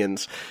with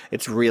unions.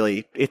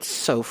 It's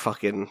so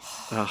fucking...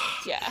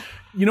 Yeah.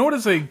 You know what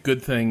is a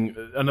good thing?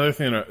 Another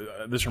thing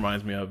this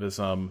reminds me of is,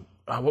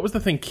 what was the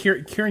thing?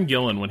 Kieran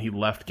Gillen, when he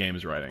left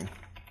games writing.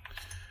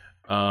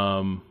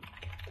 Sorry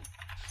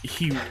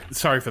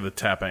for the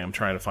tapping. I'm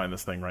trying to find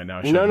this thing right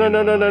now. No.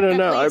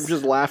 I'm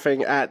just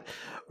laughing at...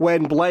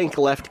 when Blank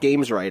left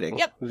games writing.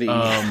 Yep.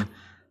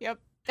 Yep.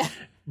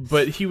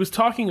 But he was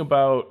talking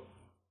about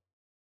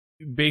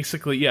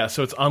basically,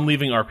 so it's on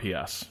leaving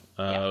RPS.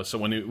 So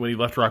when he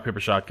left Rock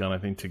Paper Shotgun, I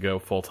think to go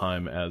full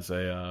time as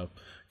a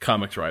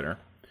comics writer.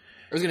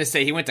 I was going to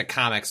say he went to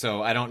comics,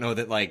 so I don't know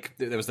that like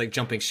there was like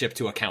jumping ship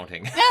to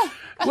accounting.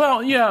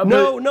 Well, yeah.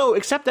 No,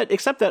 except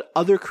that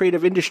other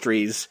creative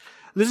industries.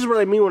 This is what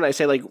I mean when I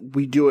say like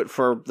we do it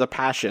for the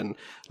passion.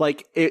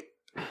 Like it.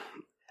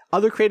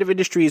 other creative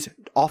industries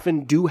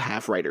often do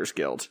have writers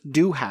guilds,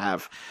 do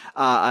have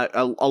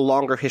a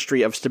longer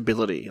history of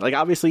stability. Like,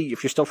 obviously,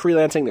 if you're still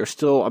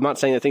freelancing, I'm not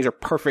saying that things are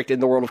perfect in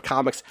the world of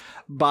comics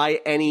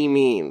by any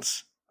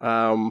means.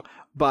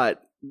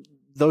 But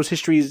those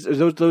histories,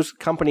 those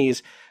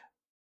companies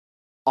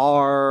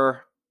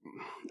are,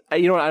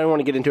 you know what, I don't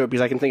want to get into it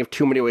because I can think of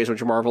too many ways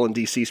which Marvel and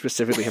DC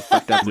specifically have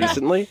fucked up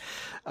recently.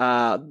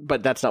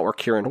 But that's not where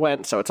Kieran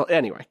went. So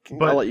anyway,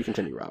 I'll let you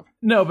continue, Rob.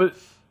 No, but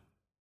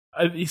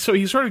so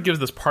he sort of gives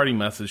this parting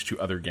message to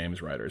other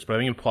games writers, but I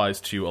think it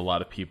applies to a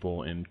lot of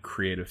people in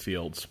creative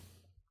fields.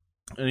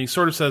 And he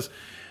sort of says,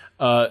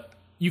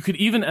 you could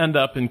even end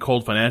up in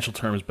cold financial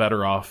terms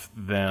better off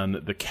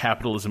than the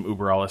capitalism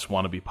uber alles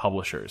wannabe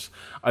publishers.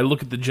 I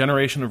look at the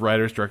generation of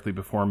writers directly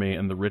before me,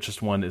 and the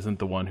richest one isn't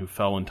the one who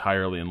fell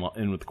entirely in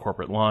with the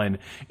corporate line.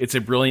 It's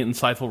a brilliant,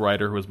 insightful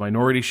writer who was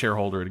minority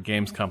shareholder at a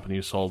games company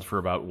who sold for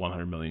about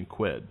 100 million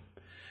quid.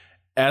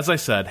 As I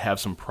said, have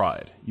some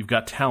pride. You've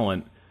got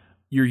talent.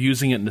 You're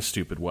using it in a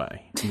stupid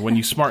way. And when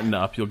you smarten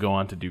up, you'll go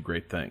on to do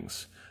great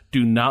things.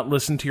 Do not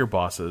listen to your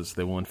bosses.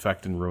 They will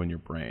infect and ruin your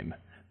brain.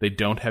 They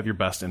don't have your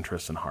best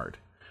interests in heart.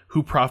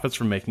 Who profits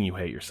from making you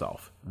hate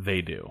yourself?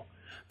 They do.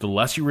 The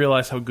less you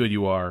realize how good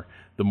you are,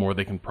 the more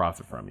they can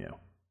profit from you.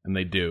 And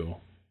they do,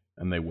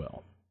 and they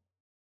will.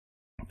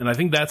 And I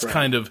think that's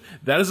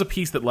that is a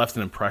piece that left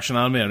an impression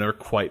on me. I've never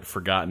quite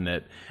forgotten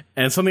it.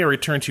 And it's something I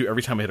return to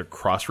every time I hit a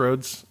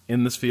crossroads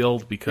in this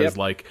field, because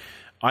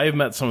I have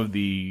met some of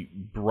the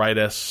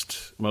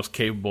brightest, most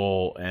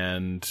capable,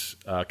 and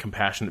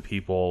compassionate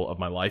people of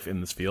my life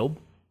in this field.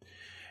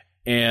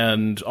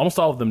 And almost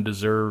all of them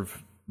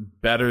deserve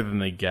better than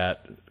they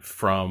get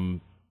from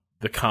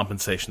the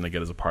compensation they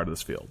get as a part of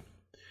this field.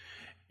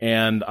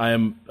 And I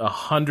am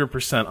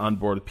 100% on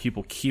board with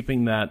people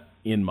keeping that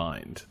in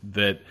mind,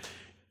 that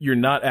your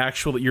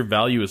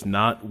value is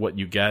not what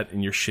you get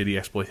in your shitty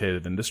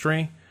exploitative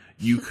industry.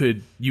 You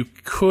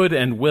could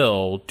and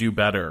will do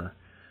better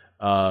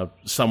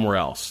somewhere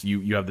else.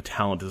 You have the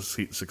talent to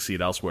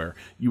succeed elsewhere.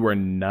 You are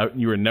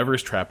never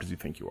as trapped as you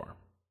think you are.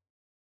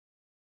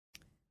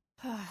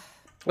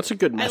 That's a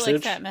good message. I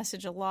like that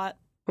message a lot.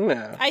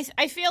 Yeah.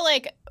 I feel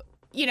like,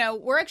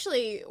 we're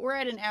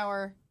at an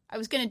hour. I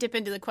was going to dip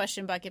into the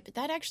question bucket, but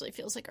that actually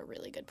feels like a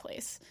really good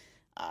place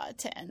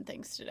to end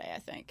things today, I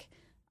think.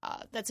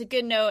 That's a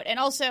good note. And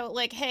also,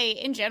 hey,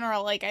 in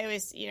general, I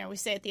always, we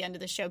say at the end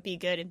of the show, be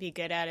good and be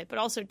good at it. But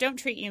also, don't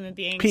treat human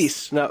beings.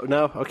 Peace. No.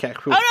 Okay.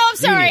 Oh, no, I'm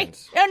sorry.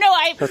 Unions. No,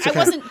 I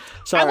wasn't.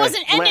 Sorry. I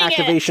wasn't ending my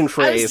activation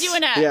phrase. I was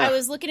doing I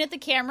was looking at the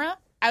camera.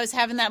 I was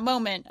having that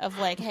moment of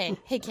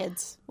hey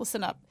kids,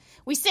 listen up.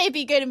 We say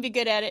be good and be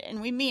good at it,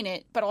 and we mean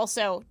it. But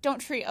also, don't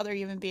treat other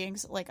human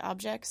beings like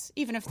objects.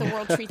 Even if the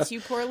world treats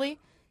you poorly,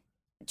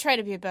 try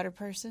to be a better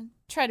person.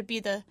 Try to be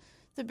the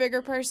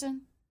bigger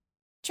person.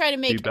 Try to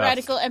make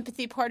radical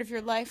empathy part of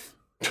your life.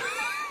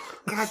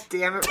 God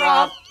damn it,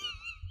 Rob.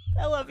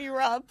 I love you,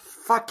 Rob.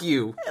 Fuck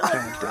you.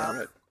 God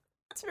damn it.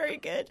 It's very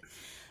good.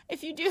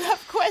 If you do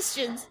have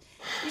questions,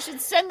 you should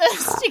send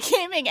those to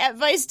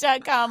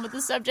gaming@vice.com with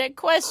the subject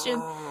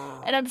question.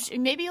 And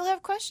maybe you'll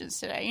have questions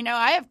today.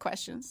 I have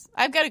questions.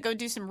 I've got to go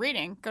do some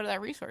reading. Go to that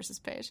resources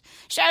page.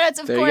 Shout-outs,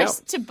 of course,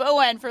 to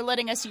Bowen for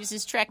letting us use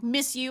his track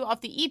Miss You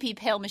off the EP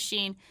Pale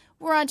Machine.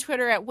 We're on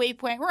Twitter at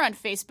Waypoint. We're on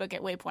Facebook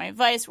at Waypoint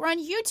Vice. We're on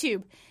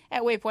YouTube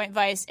at Waypoint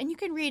Vice. And you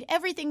can read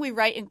everything we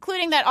write,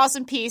 including that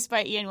awesome piece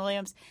by Ian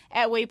Williams,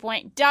 at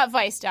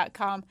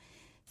waypoint.vice.com.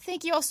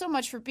 Thank you all so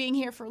much for being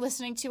here, for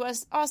listening to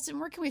us. Austin,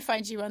 where can we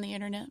find you on the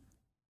internet?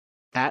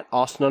 At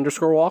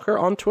Austin_Walker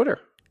on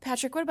Twitter.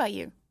 Patrick, what about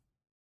you?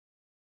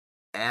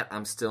 At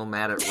I'm still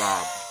mad at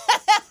Rob.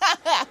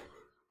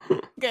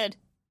 Good.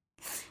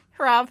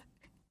 Rob,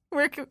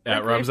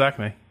 at Rob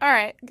Zachney. All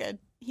right, good.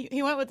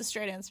 He went with the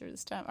straight answer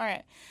this time. All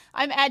right.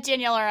 I'm at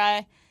Danielle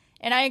R.I.,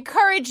 and I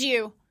encourage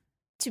you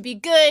to be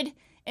good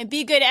and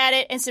be good at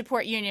it and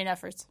support union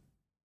efforts.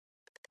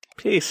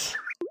 Peace.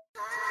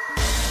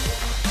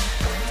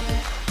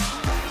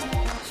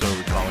 So are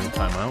we calling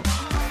timeout?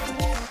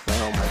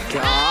 Oh my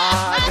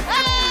god.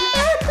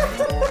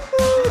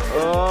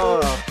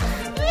 Oh.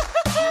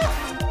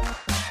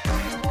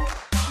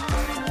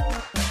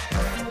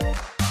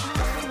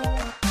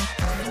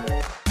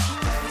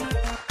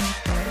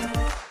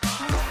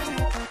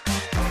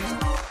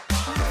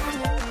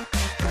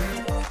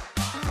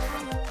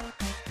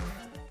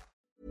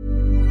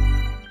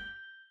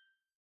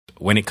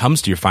 When it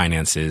comes to your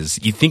finances,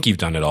 you think you've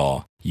done it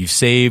all. You've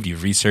saved,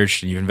 you've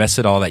researched, and you've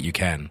invested all that you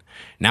can.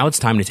 Now it's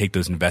time to take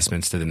those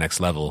investments to the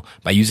next level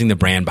by using the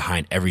brand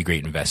behind every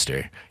great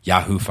investor,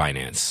 Yahoo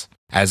Finance.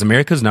 As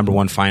America's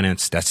 #1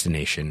 finance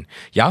destination,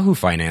 Yahoo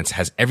Finance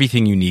has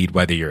everything you need,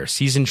 whether you're a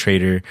seasoned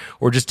trader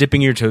or just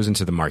dipping your toes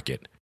into the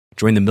market.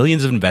 Join the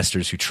millions of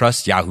investors who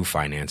trust Yahoo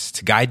Finance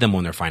to guide them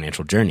on their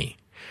financial journey.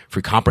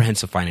 For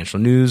comprehensive financial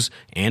news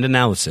and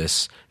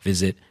analysis,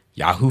 visit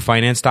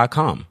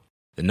yahoofinance.com.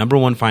 The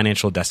 #1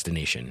 financial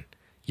destination,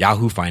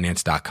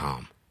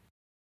 yahoofinance.com.